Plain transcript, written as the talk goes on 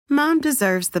Mom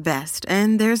deserves the best,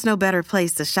 and there's no better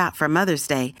place to shop for Mother's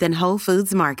Day than Whole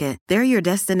Foods Market. They're your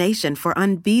destination for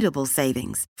unbeatable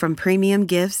savings, from premium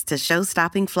gifts to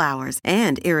show-stopping flowers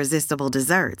and irresistible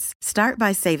desserts. Start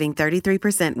by saving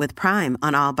 33% with Prime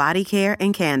on all body care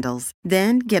and candles.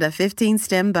 Then get a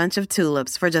 15-stem bunch of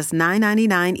tulips for just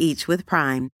 $9.99 each with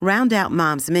Prime. Round out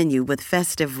Mom's menu with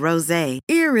festive rosé,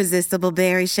 irresistible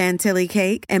berry chantilly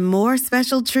cake, and more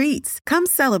special treats. Come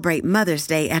celebrate Mother's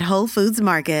Day at Whole Foods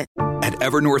Market. At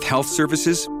Evernorth Health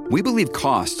Services, we believe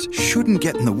costs shouldn't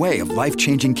get in the way of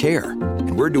life-changing care,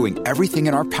 and we're doing everything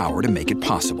in our power to make it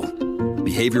possible.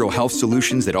 Behavioral health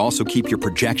solutions that also keep your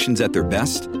projections at their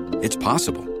best? It's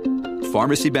possible.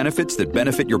 Pharmacy benefits that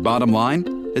benefit your bottom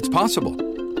line? It's possible.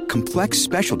 Complex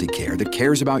specialty care that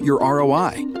cares about your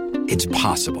ROI? It's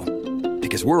possible.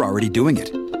 Because we're already doing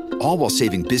it. All while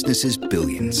saving businesses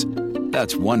billions.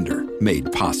 That's Wonder made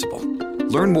possible.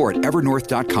 Learn more at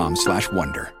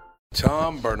evernorth.com/wonder.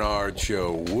 Tom Bernard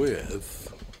Show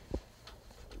with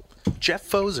Jeff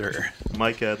Foser,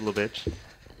 Mike Adlovich,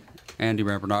 Andy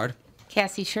Bernard,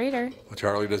 Cassie Schrader. Well,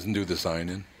 Charlie doesn't do the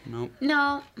sign-in. Nope.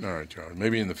 No. All right, Charlie.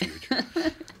 Maybe in the future.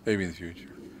 Maybe in the future.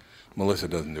 Melissa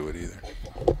doesn't do it either.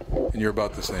 And you're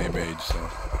about the same age, so,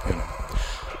 you know.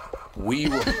 We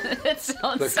will. It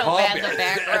sounds so bad in the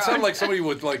background. It sounded like somebody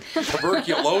with, like,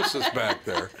 tuberculosis back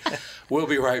there. We'll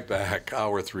be right back.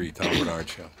 Hour 3, Tom Bernard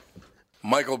Show.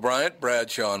 Michael Bryant,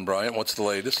 Bradshaw and Bryant, what's the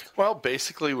latest? Well,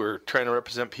 basically, we're trying to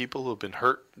represent people who have been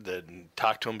hurt, then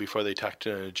talk to them before they talk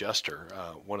to an adjuster.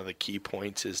 One of the key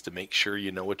points is to make sure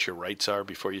you know what your rights are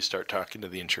before you start talking to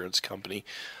the insurance company,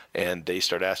 and they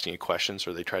start asking you questions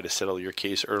or they try to settle your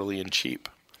case early and cheap.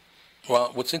 Well,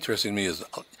 what's interesting to me is,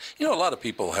 you know, a lot of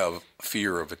people have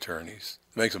fear of attorneys.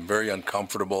 It makes them very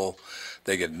uncomfortable.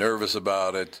 They get nervous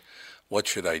about it. What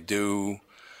should I do?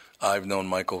 I've known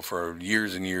Michael for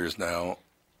years and years now,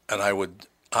 and I would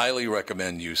highly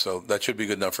recommend you. So that should be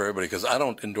good enough for everybody, because I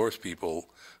don't endorse people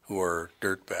who are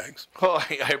dirtbags. Well,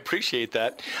 I appreciate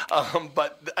that.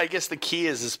 But I guess the key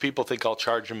is people think I'll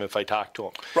charge them if I talk to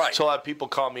them. Right. So a lot of people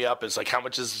call me up. It's like, how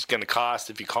much is this going to cost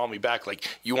if you call me back? Like,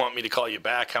 you want me to call you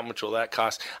back? How much will that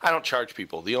cost? I don't charge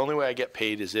people. The only way I get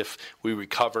paid is if we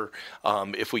recover,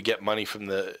 if we get money from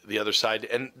the other side.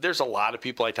 And there's a lot of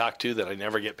people I talk to that I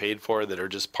never get paid for that are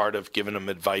just part of giving them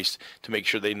advice to make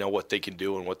sure they know what they can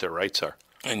do and what their rights are.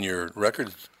 And your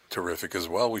record's terrific as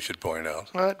well, we should point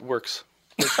out. Well, it works.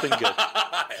 It's been good.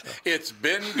 It's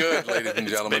been good, ladies and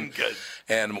gentlemen. It's been good.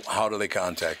 And how do they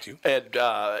contact you? And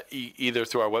either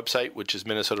through our website, which is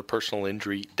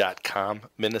minnesotapersonalinjury.com,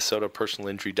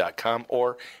 minnesotapersonalinjury.com,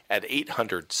 or at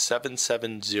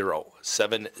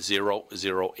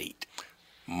 800-770-7008.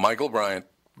 Michael Bryant,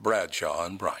 Bradshaw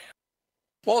and Bryant.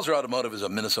 Walzer Automotive is a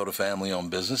Minnesota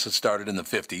family-owned business. It started in the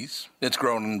 50s. It's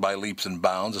grown by leaps and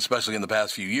bounds, especially in the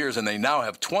past few years, and they now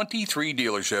have 23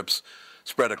 dealerships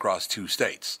spread across 2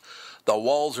 states. The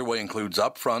Walzer way includes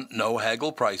upfront,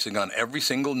 no-haggle pricing on every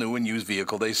single new and used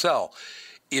vehicle they sell.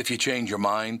 If you change your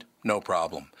mind, no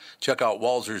problem. Check out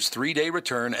Walzer's 3-day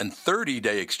return and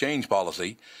 30-day exchange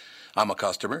policy. I'm a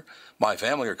customer. My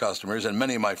family are customers, and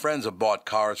many of my friends have bought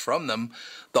cars from them.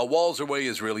 The Walzer way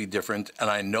is really different, and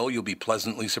I know you'll be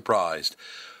pleasantly surprised.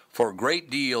 For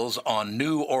great deals on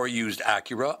new or used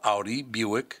Acura, Audi,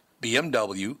 Buick,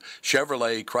 BMW,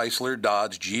 Chevrolet, Chrysler,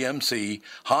 Dodge, GMC,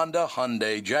 Honda,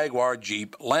 Hyundai, Jaguar,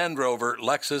 Jeep, Land Rover,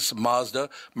 Lexus,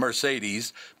 Mazda,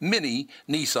 Mercedes, Mini,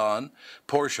 Nissan,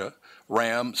 Porsche,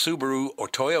 Ram, Subaru, or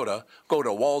Toyota, go to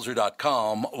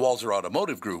Walzer.com, Walzer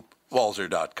Automotive Group,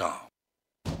 Walzer.com.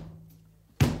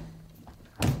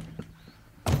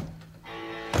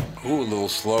 Ooh, a little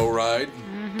slow ride.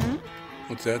 Mm-hmm.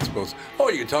 What's that supposed to... Oh,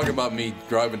 you're talking about me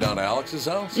driving down to Alex's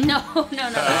house? No.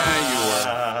 Ah, you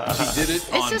were. She did it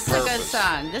on It's just purpose. a good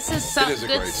song. This is It is a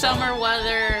good great summer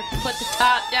weather. Put the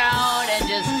top down and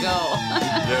just go.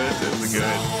 This is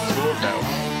good. Cool now.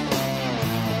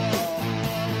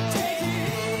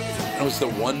 That was the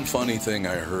one funny thing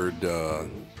I heard.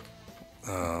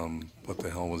 What the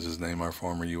hell was his name? Our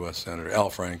former U.S. Senator, Al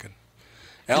Franken.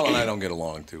 Al and I don't get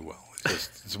along too well.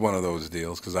 It's one of those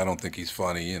deals because I don't think he's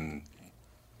funny and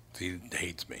he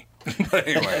hates me. But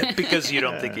anyway. Because you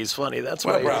don't think he's funny. That's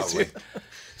why. Well, probably.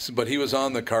 But he was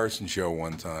on the Carson show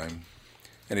one time,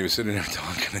 and he was sitting there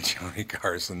talking to Johnny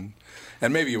Carson,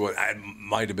 and maybe it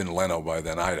might have been Leno by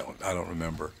then. I don't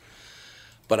remember.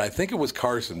 But I think it was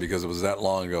Carson because it was that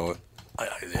long ago.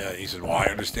 He said, "Well, I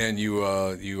understand you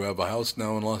have a house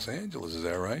now in Los Angeles. Is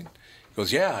that right?" He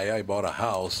goes, "Yeah, I bought a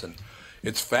house, and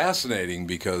it's fascinating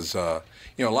because a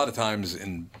lot of times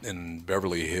in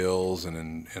Beverly Hills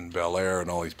and in Bel Air and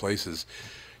all these places,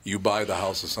 you buy the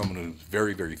house of someone who's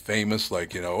very, very famous,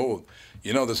 like,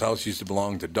 this house used to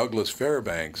belong to Douglas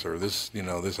Fairbanks, or this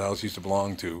house used to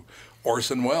belong to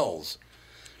Orson Welles.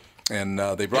 And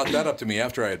they brought that up to me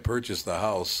after I had purchased the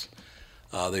house.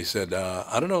 They said,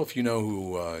 I don't know if you know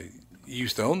who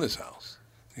used to own this house.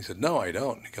 He said, no, I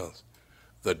don't. He goes,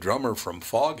 the drummer from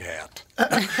Foghat.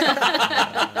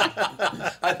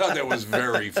 I thought that was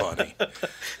very funny.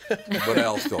 But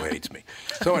Al still hates me.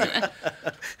 So anyway,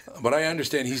 but I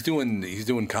understand he's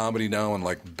doing comedy now in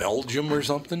like Belgium or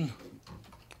something.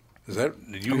 Is that,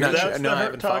 did you hear that?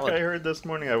 That's the talk I heard this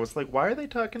morning. I was like, why are they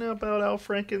talking about Al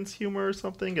Franken's humor or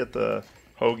something at the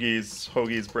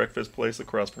Hoagie's breakfast place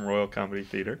across from Royal Comedy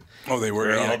Theater? Oh, they were.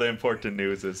 Where Yeah. all the important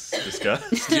news is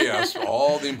discussed. Yes,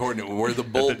 all the important, where the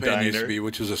bullpen used to be,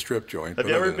 which was a strip joint. Have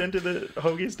you ever been to the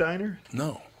Hoagie's Diner?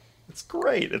 No. It's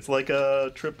great. It's like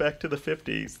a trip back to the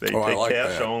 50s. They take like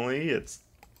cash that. only. It's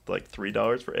like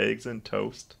 $3 for eggs and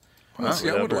toast. Well, see,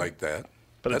 I would like that.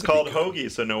 But it's That'd called be good.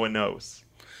 Hoagie, so no one knows.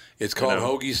 It's called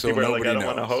Hoagie, so people nobody are like, I knows.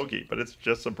 don't want a hoagie, but it's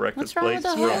just a breakfast What's wrong place.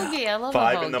 with a hoagie? I love a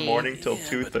 5 in the hoagie. morning till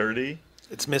 2:30.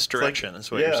 It's misdirection,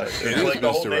 is what Yeah, you're saying. it's like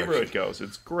the whole misdirection. neighborhood goes.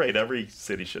 It's great. Every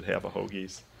city should have a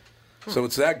Hoagie's. So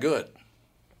it's that good.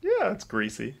 Yeah, it's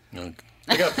greasy. Okay.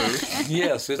 They got food.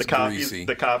 Yes, it's greasy.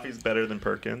 The coffee's better than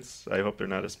Perkins. I hope they're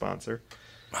not a sponsor.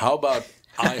 How about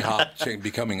IHOP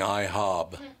becoming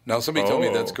IHOB? Now, somebody told me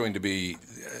that's going to be...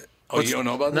 you don't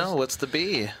know about this? No, what's the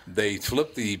B? They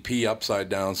flipped the P upside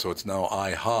down, so it's now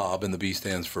IHOB, and the B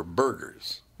stands for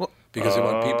burgers. Because they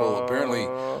want people, apparently,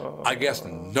 I guess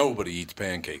nobody eats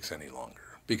pancakes any longer.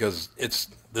 Because it's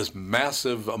this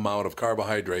massive amount of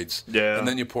carbohydrates, and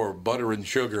then you pour butter and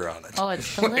sugar on it. Oh,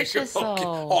 it's delicious, though.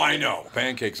 Oh, I know.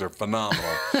 Pancakes are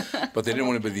phenomenal. But they didn't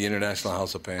want to be the International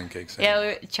House of Pancakes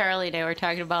anymore. Yeah, Charlie and I were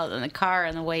talking about it in the car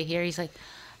on the way here. He's like,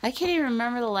 I can't even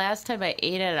remember the last time I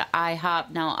ate at an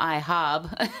IHOP, now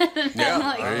IHOB.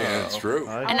 Yeah, it's true.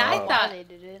 And I thought they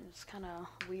did it. It's kind of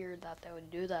weird that they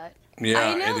would do that. Yeah,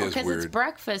 I know, it is because weird. it's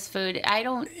breakfast food.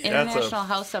 International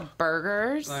House of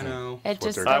Burgers. I know. It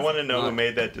just I want to know who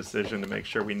made that decision to make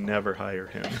sure we never hire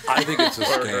him. I think it's a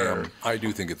Or scam. her. I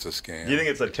do think it's a scam. You think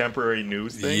it's a temporary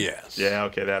news thing? Yes. Yeah,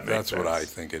 okay, that makes That's sense. what I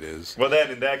think it is. Well, then,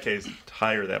 in that case,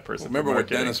 hire that person. Remember for what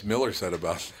marketing. Dennis Miller said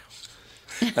about that?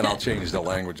 And I'll change the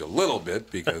language a little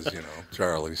bit because,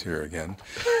 Charlie's here again.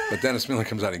 But Dennis Miller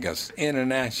comes out and goes,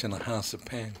 International House of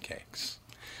Pancakes.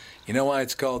 You know why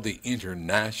it's called the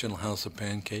International House of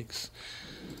Pancakes?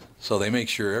 So they make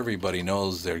sure everybody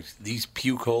knows these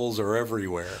puke holes are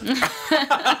everywhere.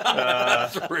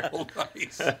 That's real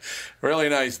nice. Really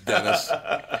nice, Dennis.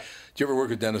 Did you ever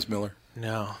work with Dennis Miller?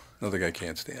 No. Another guy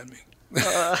can't stand me.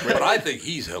 But I think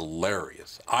he's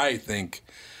hilarious. I think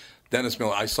Dennis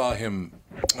Miller, I saw him,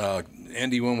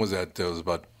 Andy, when was that? It was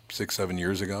about 6-7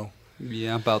 years ago.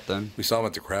 Yeah, about then. We saw him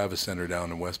at the Kravis Center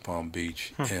down in West Palm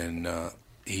Beach. And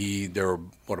there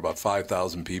were, about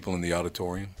 5,000 people in the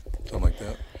auditorium, something like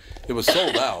that. It was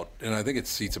sold out, and I think it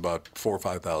seats about 4,000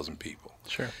 or 5,000 people.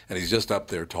 Sure. And he's just up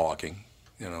there talking,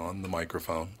 on the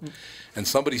microphone. And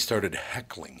somebody started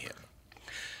heckling him.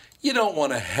 You don't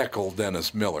want to heckle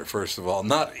Dennis Miller, first of all.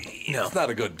 It's not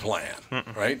a good plan,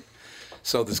 right?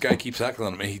 So this guy keeps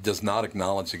heckling him, and he does not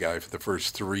acknowledge the guy for the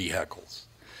first 3 heckles.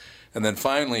 And then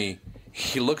finally,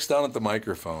 he looks down at the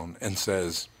microphone and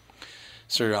says,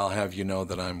 Sir, I'll have you know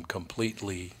that I'm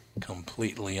completely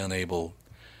unable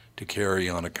to carry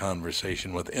on a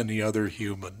conversation with any other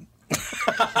human.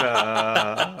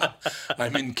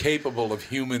 I'm incapable of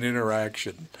human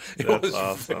interaction. It was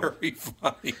awesome. very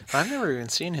funny. I've never even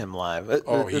seen him live. He's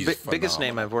The biggest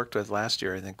name phenomenal. I've worked with last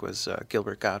year, I think, was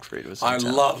Gilbert Gottfried. I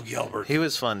love Gilbert. He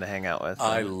was fun to hang out with.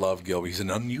 I love Gilbert. He's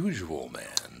an unusual man.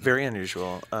 Very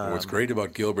unusual. What's great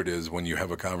about Gilbert is when you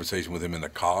have a conversation with him in the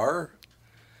car.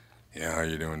 Yeah, how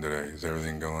you doing today? Is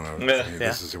everything going on? Yeah.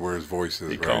 This is where his voice is.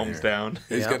 He right calms here. down.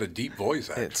 He's Yeah. got a deep voice,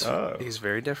 actually. He's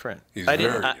very different. He's I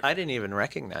very didn't even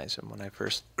recognize him when I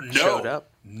first No. showed up.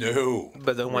 No.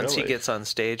 But then once he Really? gets on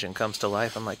stage and comes to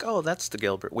life, I'm like, oh, that's the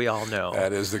Gilbert we all know.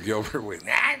 That is the Gilbert we.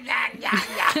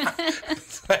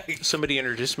 It's like, Somebody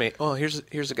introduced me. Oh, here's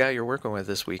a guy you're working with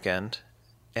this weekend.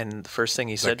 And the first thing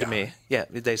he said to me,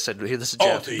 they said, "Hey, this is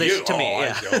Jeff." to They you? said to me, Oh, I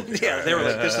yeah, joked. yeah. They were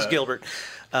like, "This is Gilbert."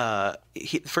 The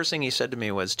first thing he said to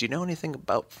me was, "Do you know anything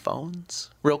about phones?"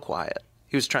 Real quiet.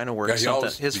 He was trying to work Yeah, he something.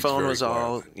 always His speaks phone very was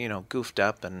all, quietly. goofed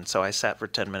up, and so I sat for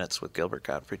 10 minutes with Gilbert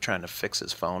Gottfried trying to fix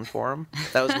his phone for him.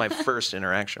 That was my first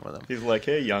interaction with him. He's like,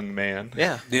 hey, young man.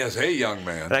 Yeah. yes, hey, young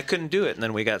man. But I couldn't do it, and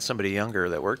then we got somebody younger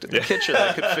that worked in the kitchen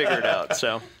that could figure it out.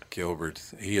 So Gilbert,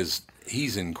 he's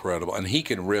incredible, and he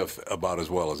can riff about as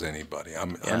well as anybody.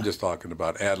 I'm just talking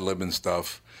about ad-lib and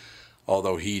stuff.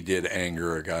 Although he did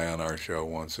anger a guy on our show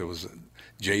once. It was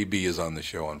JB is on the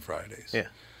show on Fridays. Yeah.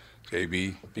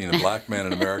 JB, being a black man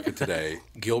in America today,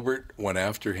 Gilbert went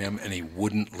after him, and he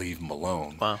wouldn't leave him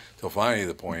alone. Wow. Till finally,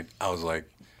 the point, I was like,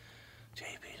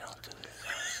 JB, don't do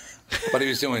this. But he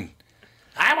was doing,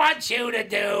 I want you to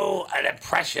do an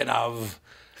impression of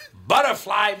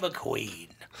Butterfly McQueen.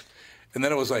 And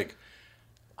then it was like,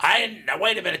 now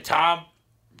wait a minute, Tom.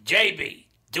 JB,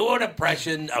 do an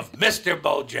impression of Mr.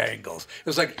 Bojangles. It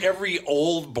was like every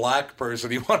old black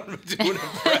person he wanted to do an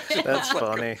impression. That's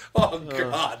funny. Oh,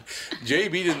 God.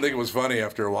 JB didn't think it was funny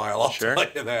after a while, I'll tell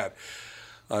you that.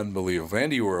 Unbelievable.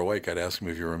 Andy, you were awake. I'd ask him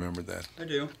if you remembered that. I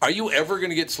do. Are you ever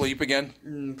going to get sleep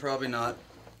again? Probably not.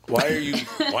 Why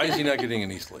is he not getting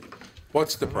any sleep?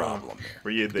 What's the problem here?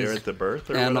 Were you there at the birth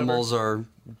or Animals are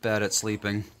bad at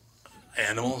sleeping.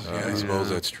 Animals? Yeah, I suppose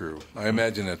that's true. I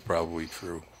imagine that's probably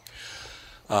true.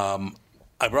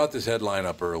 I brought this headline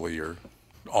up earlier,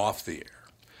 off the air.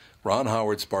 Ron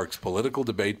Howard sparks political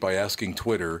debate by asking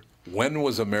Twitter, when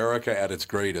was America at its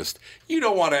greatest? You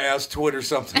don't want to ask Twitter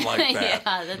something like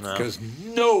that. Because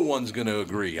no one's going to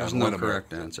agree on when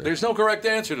correct answer. There's no correct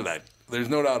answer to that. There's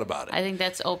no doubt about it. I think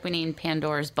that's opening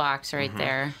Pandora's box right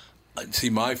there. See,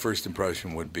 my first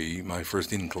inclination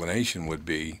would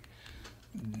be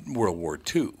World War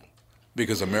II,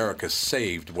 because America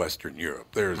saved Western Europe.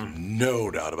 There's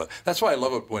no doubt about it. That's why I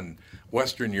love it when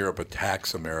Western Europe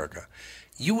attacks America.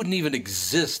 You wouldn't even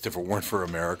exist if it weren't for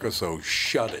America, so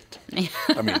shut it.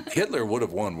 I mean, Hitler would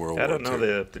have won World War II. I don't know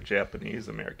that the Japanese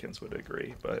Americans would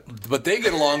agree, but they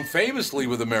get along famously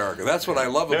with America. That's what I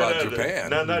love about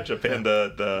Japan. Not Japan.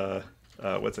 The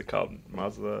what's it called?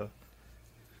 Mazda,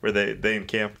 where they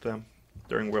encamped them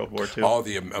during World War II. Oh,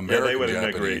 the American they wouldn't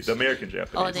Japanese. agree. The American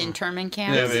Japanese. Oh, the internment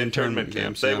camps? Yeah, the internment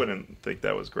camps. They wouldn't think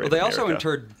that was great. Well, they also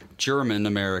interred German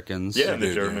Americans. Yeah,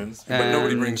 the Germans. But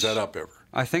nobody brings that up ever.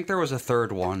 I think there was a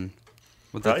third one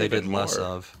that they did less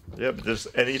of. Yeah, but just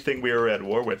anything we were at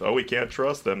war with. Oh, we can't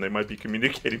trust them. They might be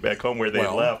communicating back home where they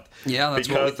left. Yeah, that's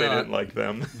because what we they thought. didn't like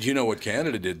them. Do you know what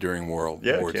Canada did during World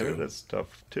War II? Yeah, Canada's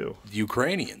tough too.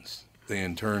 Ukrainians. They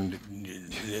interned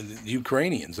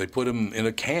Ukrainians. They put them in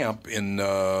a camp in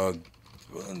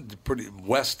pretty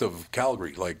west of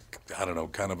Calgary, like, I don't know,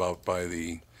 kind of out by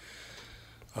the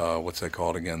what's that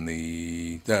called again?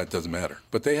 That doesn't matter.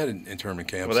 But they had internment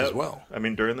camps as well. I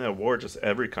mean, during that war, just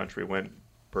every country went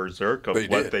berserk of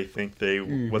they think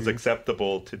was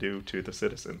acceptable to do to the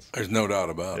citizens. There's no doubt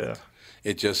about it.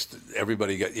 It just,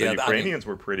 everybody got... The Ukrainians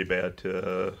were pretty bad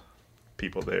to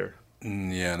people there.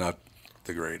 Yeah, not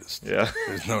the greatest. Yeah.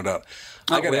 There's no doubt.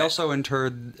 We also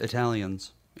interred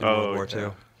Italians in World War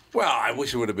II. Well, I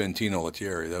wish it would have been Tino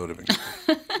Lettieri. That would have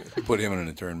been put him in an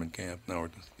internment camp. No,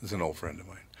 it's an old friend of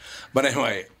mine. But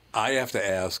anyway, I have to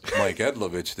ask Mike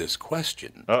Edlovich this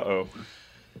question. Uh-oh.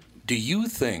 Do you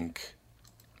think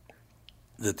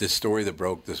that this story that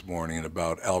broke this morning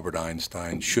about Albert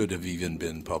Einstein should have even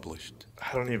been published?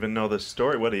 I don't even know the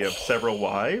story. What, he have several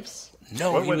wives?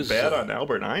 No, what he went was bad on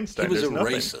Albert Einstein? He was There's a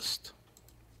nothing. racist.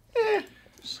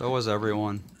 So was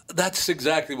everyone. That's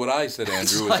exactly what I said,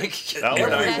 Andrew.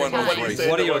 Everyone was racist.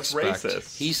 What do you expect?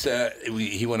 Racist? He said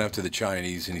he went after the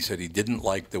Chinese, and he said he didn't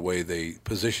like the way they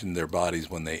positioned their bodies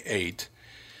when they ate,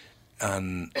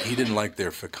 and he didn't like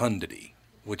their fecundity,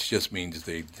 which just means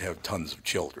they have tons of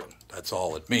children. That's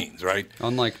all it means, right?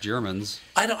 Unlike Germans.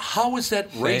 How is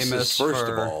that racist? Famous First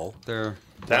for of all, their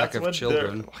lack of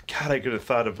children. God, I could have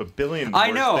thought of a billion I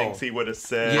worse know. things he would have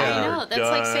said. Yeah. I know. That's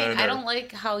like saying, I or- don't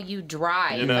like how you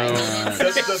drive. You know, I mean,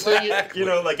 that's the thing, you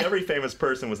know, like every famous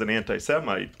person was an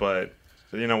anti-Semite, but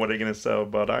you know what are you going to say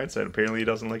about Einstein? Apparently, he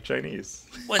doesn't like Chinese.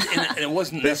 well, and it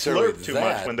wasn't They necessarily slurp too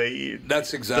that. much when they eat.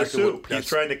 That's exactly the soup. what He's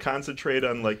trying to concentrate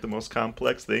on like the most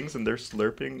complex things, and they're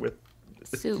slurping with.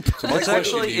 soup. It's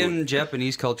actually in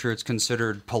Japanese culture, it's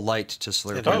considered polite to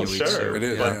slurp when you eat sure. soup. It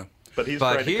is, But, yeah. but he's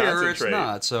But trying to here it's concentrate.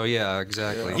 not. So yeah,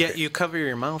 exactly. Yet you cover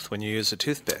your mouth when you use a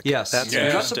toothpick. Yes, That's you're not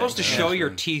interesting. supposed to show your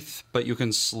teeth, but you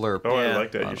can slurp. Oh, Yeah. I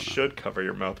like that. I You don't know. should cover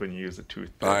your mouth when you use a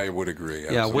toothpick. I would agree.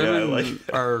 Yeah, absolutely. women Yeah, I like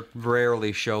that. are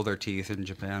rarely show their teeth in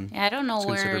Japan. Yeah, I don't know It's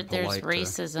where considered there's polite to-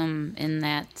 racism in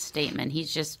that statement.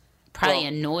 He's just probably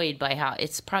annoyed by how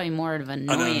it's probably more of an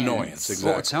An annoyance. annoyance, exactly.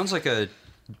 Well, it sounds like a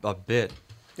bit.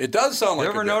 It does sound like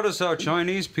You ever a bit. notice how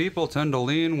Chinese people tend to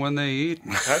lean when they eat?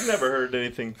 I've never heard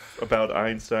anything about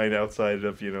Einstein outside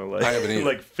of, you know, like I haven't either.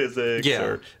 like physics Yeah.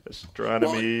 or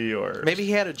astronomy or Maybe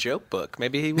he had a joke book.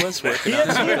 Maybe he was working Yeah,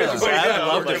 on something. yeah, I'd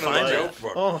love to like- find like- out.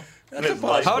 Oh, and his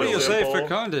life How do was you say simple.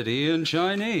 fecundity in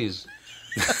Chinese?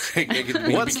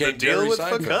 What's the deal with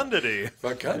fecundity?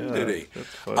 Fecundity. Yeah, that's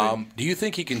funny. Do you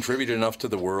think he contributed enough to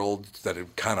the world that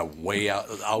it kind of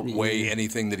outweigh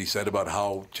anything that he said about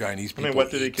how Chinese people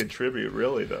what did he eat? contribute,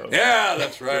 really, though? Yeah,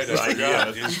 that's right. Just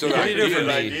ideas. It's still ideas.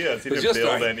 He It's didn't just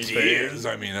build ideas.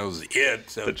 anything. I mean, that was it.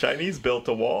 So. The Chinese built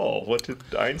a wall. What did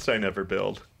Einstein ever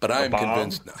build? But I A am bomb?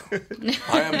 convinced now.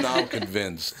 I am now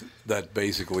convinced that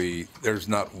basically there's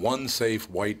not one safe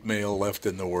white male left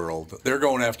in the world. They're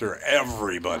going after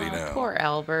everybody now. Poor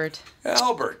Albert.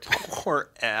 Albert. Poor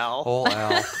Al. Oh, Al.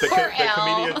 The Al.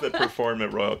 comedians that perform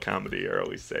at Royal Comedy are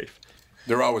always safe.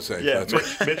 They're always safe. Yeah, That's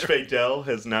right. Mitch Fadell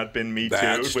has not been Me Too,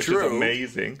 That's which true. is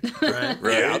amazing. Right.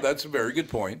 Yeah, that's a very good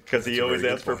point. Because he That's a always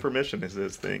very asks good for point. permission is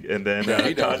his thing. And then Yeah,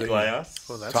 he does, Todd yeah. Glass,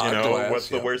 Well, that's Todd Glass, what's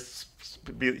the yeah. worst?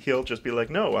 He'll just be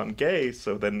like, no, I'm gay,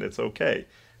 so then it's okay.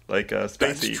 Like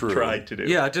Spacey true. tried to do.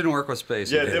 Yeah, it didn't work with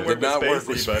Spacey. Yeah, it did didn't it? work Did not work Spacey,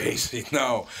 with but- Spacey.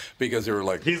 No, because they were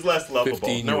like He's less lovable.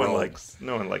 15-year-old.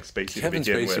 No one likes Spacey Kevin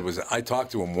to begin Spacey with. I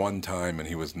talked to him one time, and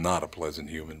he was not a pleasant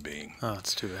human being. Oh,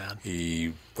 it's too bad.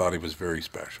 He thought he was very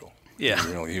special. Yeah.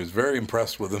 He was very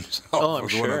impressed with himself. Oh, I'm it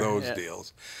was one of sure, those yeah.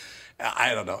 deals.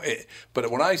 I don't know. But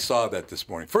when I saw that this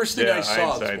morning, first thing Yeah, I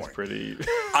saw this Einstein's morning, pretty.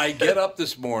 I get up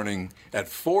this morning at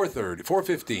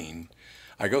 4:15.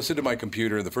 I go sit at my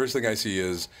computer, and the first thing I see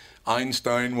is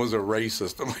Einstein was a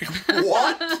racist. I'm like,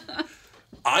 what?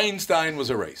 Einstein was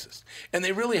a racist. And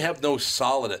they really have no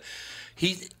solid...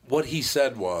 What he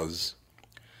said was,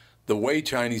 the way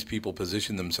Chinese people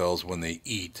position themselves when they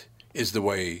eat is the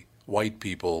way white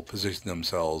people position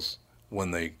themselves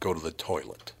when they go to the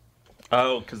toilet.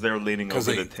 Oh, because they're leaning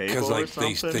over the table or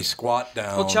something? They squat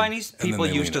down. Well, Chinese and then people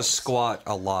they used lean to over. squat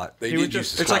a lot. They He did would use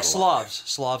just- to It's like squat a lot.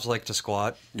 Slavs. Slavs like to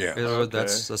squat. Yeah.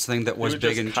 That's the thing that was he was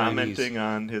big just in Chinese. commenting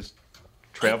on his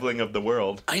traveling of the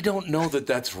world. I don't know that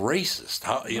that's racist.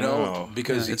 No.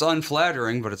 Because It's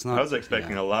unflattering, but it's not. I was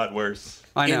expecting a lot worse.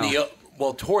 I know.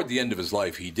 toward the end of his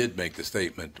life, he did make the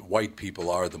statement, white people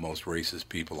are the most racist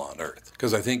people on earth.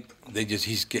 Because I think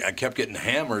I kept getting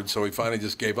hammered, so he finally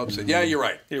just gave up and said, yeah, you're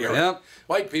right. You're right. Yep.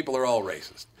 White people are all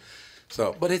racist.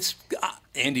 So, but it's,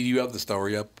 Andy, do you have the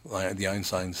story up, the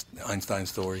Einstein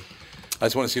story? I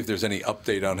just want to see if there's any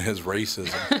update on his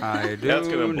racism. I do That's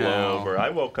going to blow now. over. I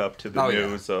woke up to the Oh, yeah.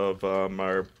 news of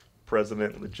our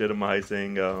president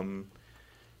legitimizing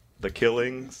the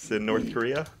killings in North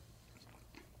Korea.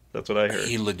 That's what I heard.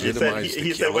 He legitimized the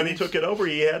He said when he killings? took it over,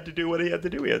 he had to do what he had to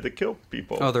do. He had to kill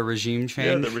people. Oh, the regime change?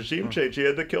 Yeah, the regime change. He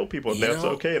had to kill people, and You that's know-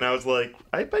 okay. And I was like,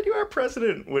 I bet you our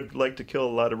president would like to kill a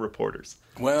lot of reporters.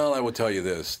 Well, I will tell you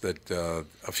this, that a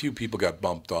few people got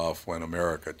bumped off when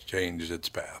America changed its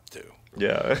path, too.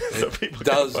 Yeah, some people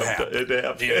does got bumped. happen. It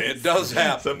happens. Yeah, it does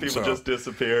happen. Some people So just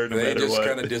disappeared. No They matter just what.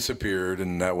 kind of disappeared,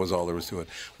 and that was all there was to it.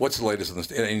 What's the latest on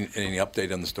this? Any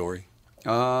update on the story?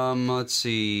 Let's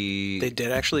see. They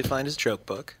did actually find his joke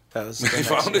book. That was They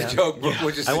found his joke book,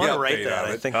 which is I the want to write update that.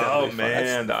 on I it. think that Oh would be fun.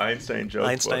 man, the Einstein joke.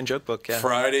 Einstein book. joke book. Yeah.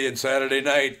 Friday and Saturday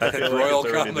night at feel like Royal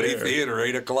it's already Comedy there. Theater,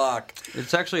 8 o'clock.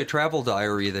 It's actually a travel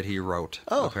diary that he wrote,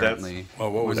 Oh, apparently. Oh,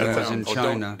 what was That that? sounds- in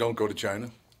China. Don't go to China.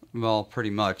 Well, pretty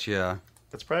much, yeah.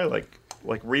 It's probably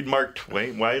like read Mark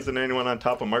Twain. Why isn't anyone on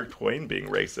top of Mark Twain being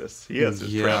racist? He has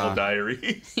his Yeah. travel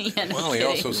diaries. Yeah, no Well, he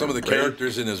kidding. also, some of the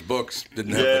characters in his books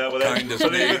didn't have Yeah, the well, that's kindest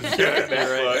but even names. skipping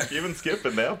that book. Even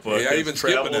skipping that book. Yeah, his even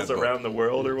skipping travels that book. around the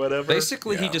world or whatever.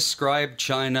 Basically, he Yeah. described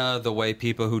China the way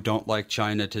people who don't like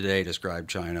China today describe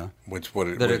China.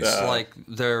 That It's like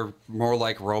they're more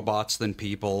like robots than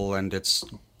people, and they're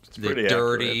pretty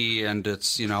dirty, and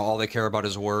it's, all they care about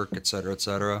is work, et cetera, et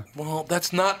cetera. Well,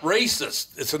 that's not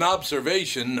racist. It's an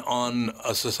observation on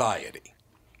a society.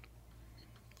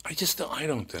 I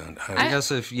don't. I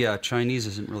guess Chinese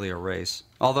isn't really a race.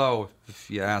 Although, if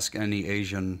you ask any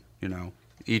Asian,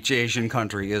 each Asian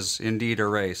country is indeed a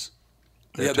race.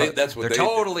 Yeah, that's what they're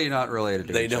totally not related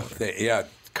to each other.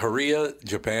 Korea,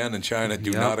 Japan, and China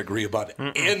do not agree about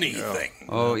anything.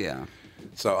 Oh, yeah.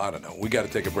 So, I don't know. We got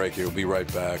to take a break here. We'll be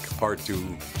right back. Part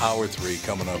 2, Hour 3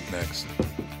 coming up next.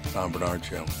 Tom Bernard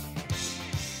Show.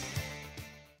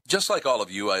 Just like all of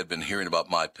you, I had been hearing about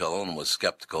MyPillow and was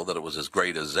skeptical that it was as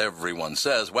great as everyone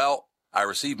says. Well, I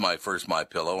received my first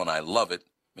MyPillow, and I love it.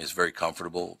 It's very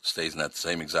comfortable, stays in that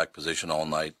same exact position all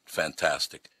night.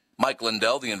 Fantastic. Mike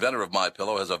Lindell, the inventor of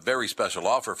MyPillow, has a very special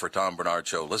offer for Tom Bernard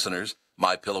Show listeners.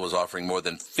 MyPillow is offering more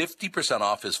than 50%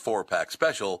 off his 4-pack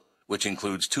special, which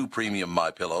includes 2 premium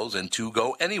MyPillows and 2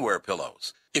 Go Anywhere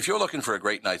pillows. If you're looking for a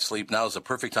great night's sleep, now's the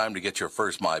perfect time to get your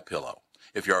first MyPillow.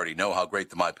 If you already know how great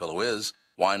the MyPillow is,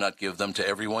 why not give them to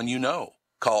everyone you know?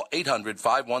 Call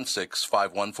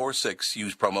 800-516-5146,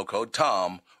 use promo code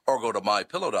TOM, or go to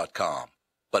MyPillow.com.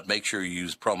 But make sure you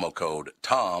use promo code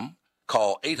TOM.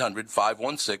 Call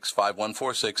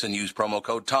 800-516-5146 and use promo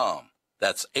code TOM.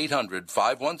 That's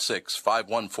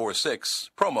 800-516-5146,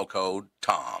 promo code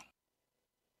TOM.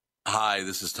 Hi,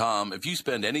 this is Tom. If you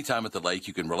spend any time at the lake,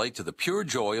 you can relate to the pure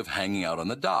joy of hanging out on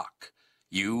the dock.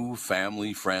 You,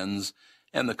 family, friends,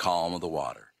 and the calm of the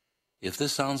water. If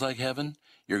this sounds like heaven,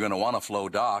 you're going to want a Flow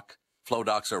dock. Flow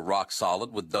docks are rock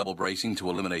solid with double bracing to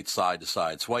eliminate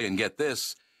side-to-side sway. And get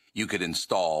this, you could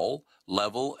install,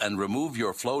 level, and remove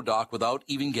your Flow dock without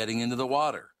even getting into the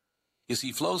water. You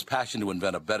see, Flow's passion to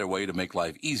invent a better way to make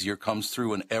life easier comes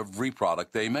through in every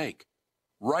product they make.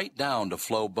 Right down to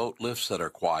Flow boat lifts that are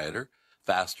quieter,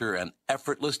 faster, and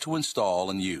effortless to install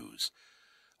and use.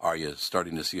 Are you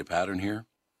starting to see a pattern here?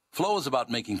 Flow is about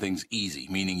making things easy,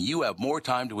 meaning you have more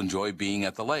time to enjoy being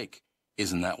at the lake.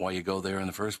 Isn't that why you go there in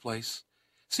the first place?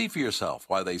 See for yourself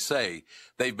why they say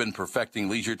they've been perfecting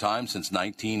leisure time since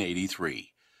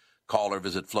 1983. Call or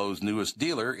visit Flow's newest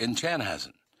dealer in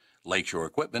Chanhassen. Lakeshore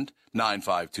Equipment,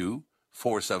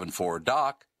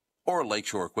 952-474-DOCK, or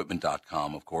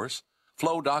lakeshoreequipment.com, of course.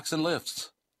 Flow Docks and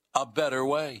Lifts. A better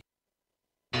way.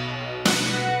 So,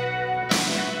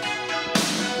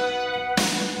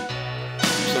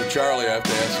 Charlie, I have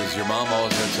to ask, has your mom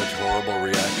always had such horrible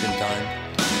reaction time?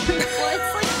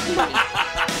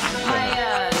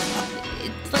 Well,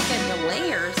 it's like a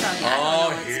delay or something.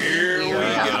 Oh, here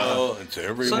we go. It's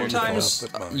everyone's Sometimes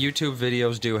YouTube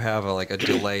videos do have a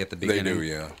delay at the beginning. They do,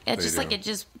 yeah. It's just like it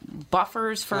just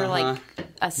buffers for like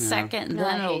a second, and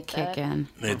then it'll kick in.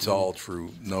 It's all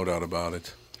true, no doubt about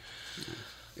it.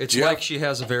 It's like she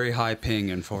has a very high ping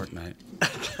in Fortnite.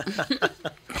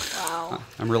 Wow.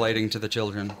 I'm relating to the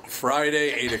children.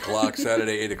 Friday, 8 o'clock,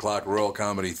 Saturday, 8 o'clock, Royal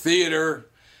Comedy Theater.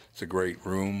 It's a great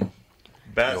room.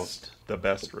 The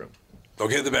best room.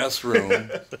 Okay, the best room.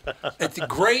 It's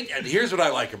great, and here's what I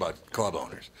like about club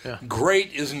owners. Yeah.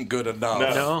 Great isn't good enough.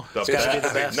 No, it's got to be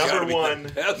the best. Number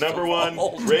one,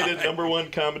 rated number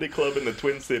one comedy club in the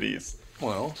Twin Cities.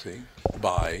 Well, see,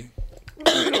 bye.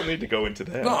 We don't need to go into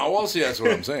that. No, well, see, that's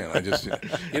what I'm saying. You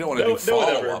don't want to do no one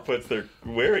follow-up. ever puts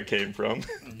where it came from.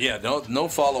 Yeah, no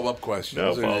follow-up questions.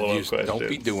 No follow-up questions. Don't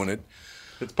be doing it.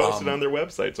 It's posted on their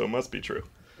website, so it must be true.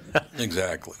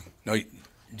 Exactly. No,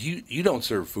 you don't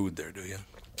serve food there, do you?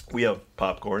 We have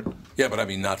popcorn. Yeah, but I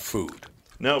mean not food.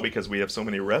 No, because we have so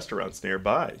many restaurants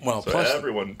nearby. Well, so plus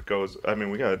everyone goes. I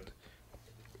mean, we got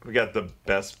the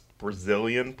best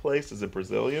Brazilian place. Is it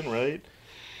Brazilian, right?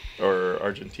 Or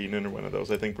Argentinian, or one of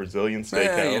those. I think Brazilian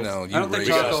steakhouse. I don't think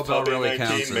Taco Bell really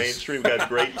counts. Main Street. We got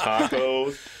great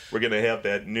tacos. We're gonna have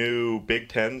that new Big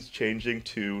Tens changing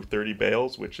to 30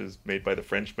 bales, which is made by the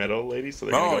French Meadow lady. So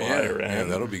they're gonna go higher end. Yeah,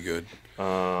 that'll be good.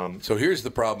 So here's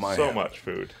the problem I have. So much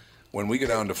food. When we go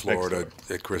down to Florida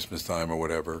at Christmas time or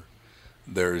whatever,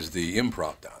 there's the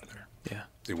Improv down there. Yeah.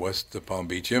 The West Palm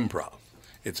Beach Improv.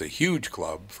 It's a huge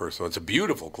club. First of all, it's a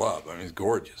beautiful club. I mean, it's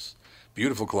gorgeous.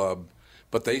 Beautiful club.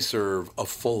 But they serve a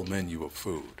full menu of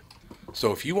food.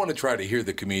 So if you want to try to hear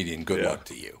the comedian, good luck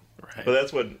to you. Right. Well,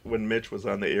 that's when Mitch was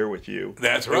on the air with you.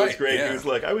 That's right. It was great. Yeah. He was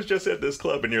like, I was just at this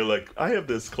club, and you're like, I have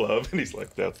this club. And he's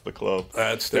like, that's the club.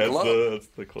 That's the club. That's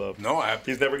the club. No,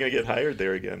 he's never going to get hired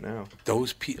there again now.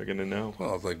 Those people. They're going to know.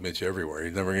 Well, it's like Mitch everywhere.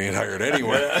 He's never going to get hired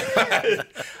anywhere.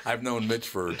 I've known Mitch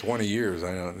for 20 years.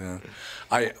 I don't.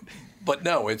 Yeah. But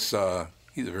no, it's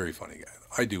he's a very funny guy.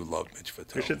 I do love Mitch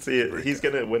Fattel. You should see it. He's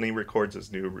going to, when he records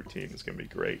his new routine, it's going to be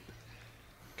great.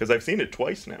 Because I've seen it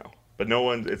twice now. But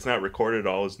it's not recorded,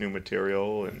 all his new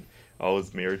material and all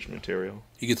his marriage material.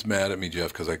 He gets mad at me,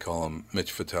 Jeff, because I call him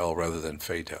Mitch Fattel rather than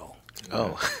Fatel.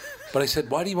 Oh. But I said,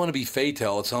 why do you want to be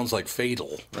Fatel? It sounds like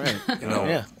fatal. Right.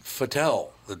 Fatel.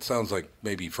 It sounds like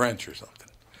maybe French or something.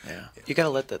 Yeah. You got to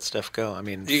let that stuff go. I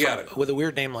mean, you got it. With a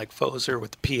weird name like Foser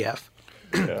with the PF.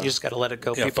 Yeah. You just got to let it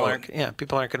go. Yeah,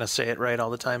 people aren't going to say it right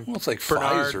all the time. Well, it's like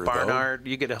Bernard, Pfizer, Barnard.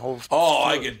 You get a whole. Oh,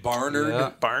 I get Barnard.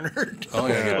 Yeah. Barnard. Oh,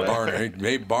 yeah, I get Barnard.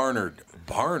 Hey, Barnard.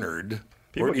 Barnard.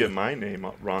 People get my name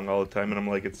wrong all the time, and I'm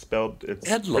like, it's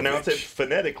pronounce it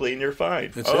phonetically, and you're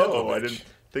fine. It's I didn't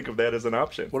think of that as an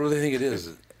option. What do they think it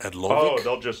is? Edlovich? Oh,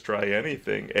 they'll just try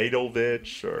anything.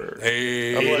 Adelovich or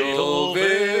Adelovich.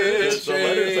 The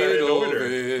letters are in order.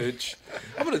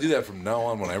 I'm going to do that from now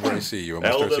on whenever I see you. I'm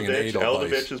going to start singing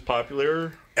Adelovich. Eldovich is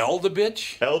popular.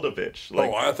 Eldovich? Eldovich.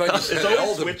 I thought you said it's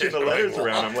always switching the letters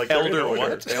around. I'm like, Elder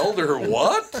what? Elder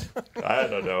what? I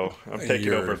don't know. I'm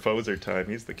taking over Foser time.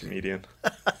 He's the comedian.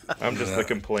 I'm just the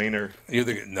complainer. You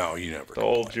never. The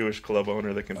old Jewish club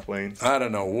owner that complains. I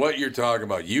don't know what you're talking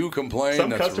about. You complain.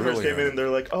 Some customers came in and they're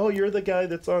like, "Oh, you're the guy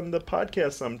that's on the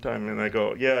podcast sometime." And I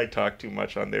go, "Yeah, I talk too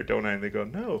much on there, don't I?" And they go,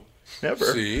 "No,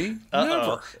 never." See,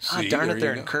 never. See, darn it,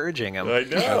 they're encouraging him. I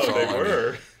know they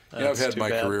were. Yeah, I've had too my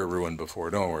bad. career ruined before.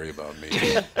 Don't worry about me.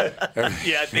 Yeah,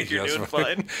 I think you're doing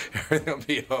fine. Everything will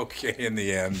be okay in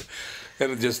the end.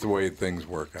 And it's just the way things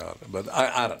work out. But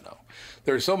I don't know.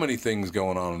 There are so many things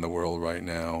going on in the world right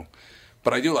now.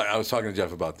 But I was talking to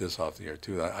Jeff about this off the air,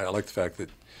 too. I like the fact that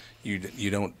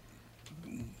you don't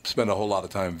spend a whole lot of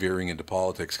time veering into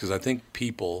politics, because I think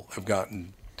people have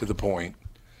gotten to the point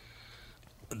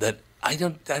that I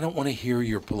don't want to hear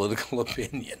your political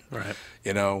opinion. Right.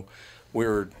 You know,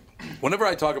 whenever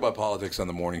I talk about politics on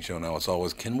the morning show now, it's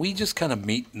always, can we just kind of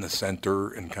meet in the center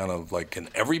and kind of like, can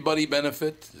everybody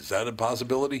benefit? Is that a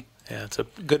possibility? Yeah, it's a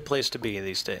good place to be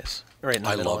these days. Right in the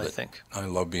middle, love it. I think. I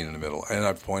love being in the middle. And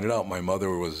I've pointed out, my mother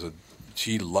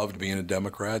she loved being a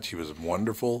Democrat. She was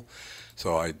wonderful.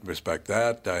 So I respect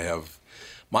that. I have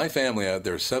my family,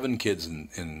 there are 7 kids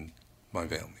in my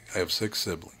family. I have 6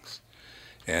 siblings.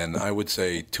 And I would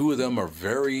say 2 of them are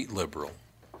very liberal,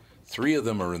 3 of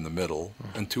them are in the middle,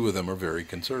 and 2 of them are very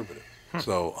conservative.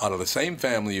 So out of the same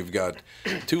family, you've got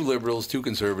 2 liberals, 2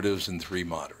 conservatives, and 3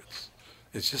 moderates.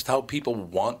 It's just how people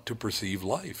want to perceive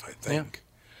life, I think.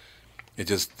 Yeah.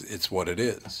 It's what it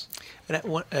is.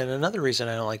 And another reason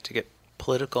I don't like to get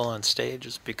political on stage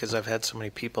is because I've had so many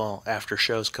people after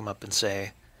shows come up and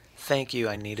say, thank you,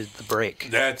 I needed the break.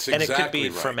 That's exactly right. And it could be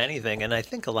right. from anything, and I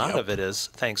think a lot of it is,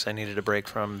 thanks, I needed a break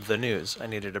from the news. I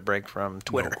needed a break from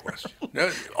Twitter. No question.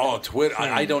 Twitter.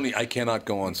 I cannot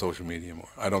go on social media anymore.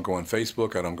 I don't go on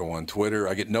Facebook. I don't go on Twitter.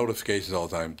 I get notifications all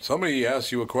the time. Somebody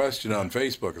asks you a question on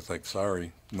Facebook. It's like,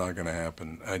 sorry, not going to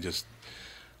happen.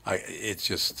 It's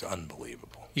just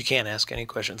unbelievable. You can't ask any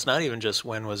questions. Not even just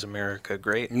when was America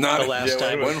great Not the last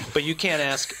time. But you can't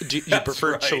ask, do you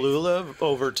prefer right. Cholula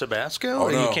over Tabasco? Oh,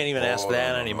 and no. you can't even ask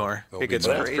that anymore. It gets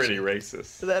That's crazy. pretty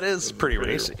racist. That is pretty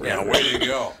racist. Yeah, way to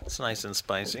go. It's nice and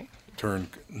spicy. Turn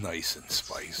nice and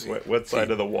spicy. What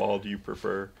side of the wall do you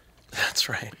prefer? That's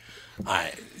right.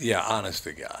 Honest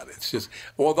to God. It's just,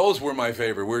 those were my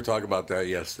favorite. We were talking about that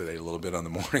yesterday a little bit on the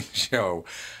morning show,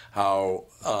 how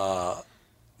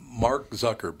Mark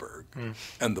Zuckerberg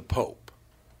and the Pope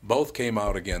both came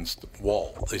out against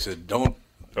wall. They said, no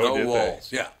walls.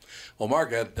 They? Yeah. Well,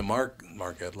 Mark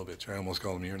Edlovich, I almost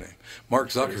called him your name. Mark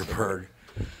Zuckerberg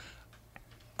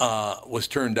was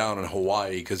turned down in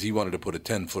Hawaii because he wanted to put a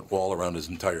 10-foot wall around his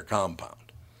entire compound.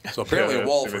 So apparently a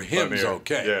wall for him is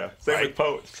okay. Yeah.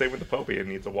 Same with the Pope. He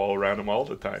needs a wall around him all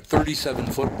the time.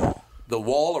 37-foot wall. The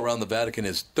wall around the Vatican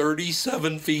is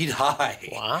 37 feet high.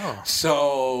 Wow.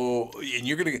 So, and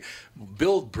you're going to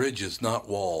build bridges, not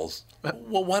walls.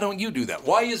 Well, why don't you do that?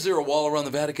 Why is there a wall around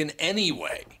the Vatican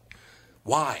anyway?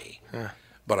 Why?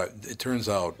 But it turns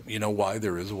out, you know why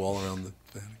there is a wall around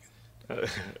the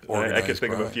Vatican? I could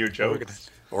think of a few jokes.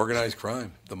 Organized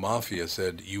crime. The mafia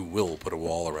said, you will put a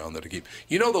wall around there to keep...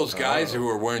 You know those guys who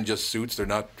are wearing just suits? They're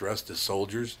not dressed as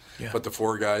soldiers, but the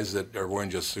 4 guys that are wearing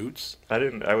just suits? I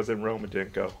was in Rome and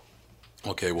didn't go.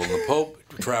 Okay, well, the Pope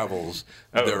travels.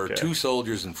 There are 2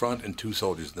 soldiers in front and 2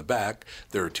 soldiers in the back.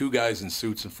 There are 2 guys in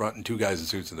suits in front and 2 guys in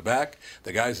suits in the back.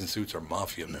 The guys in suits are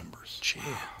mafia members. Gee.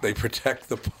 They protect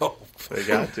the Pope. They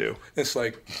got to. It's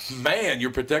like, man, you're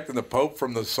protecting the Pope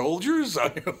from the soldiers?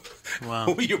 Wow.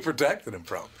 Who are you protecting him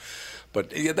from?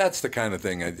 But that's the kind of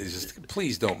thing.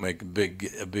 Please don't make a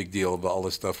big deal of all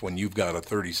this stuff when you've got a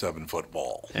 37-foot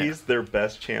wall. He's their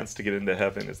best chance to get into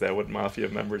heaven. Is that what mafia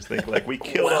members think? Like, we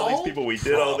killed all these people, we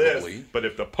did all this, but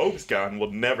if the Pope's gone,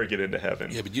 we'll never get into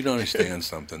heaven. Yeah, but you don't understand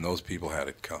something. Those people had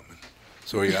it coming.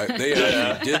 So they actually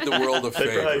did the world a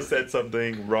favor. They probably said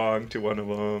something wrong to one of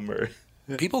them, or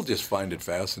people just find it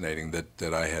fascinating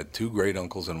that I had 2 great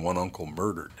uncles and 1 uncle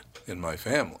murdered in my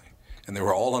family. And they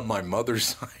were all on my mother's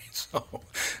side. So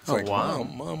it's wow.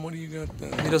 Mom, what do you got?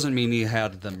 It doesn't mean he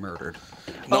had them murdered.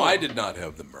 No, I did not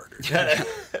have them murdered.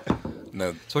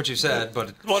 No. That's what you said,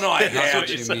 but Well, no, I that's had, what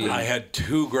you mean. I had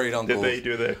 2 great uncles. did they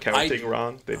do the counting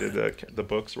wrong? They did the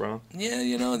books wrong? Yeah,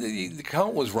 the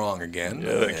count was wrong again.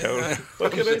 Yeah, the count.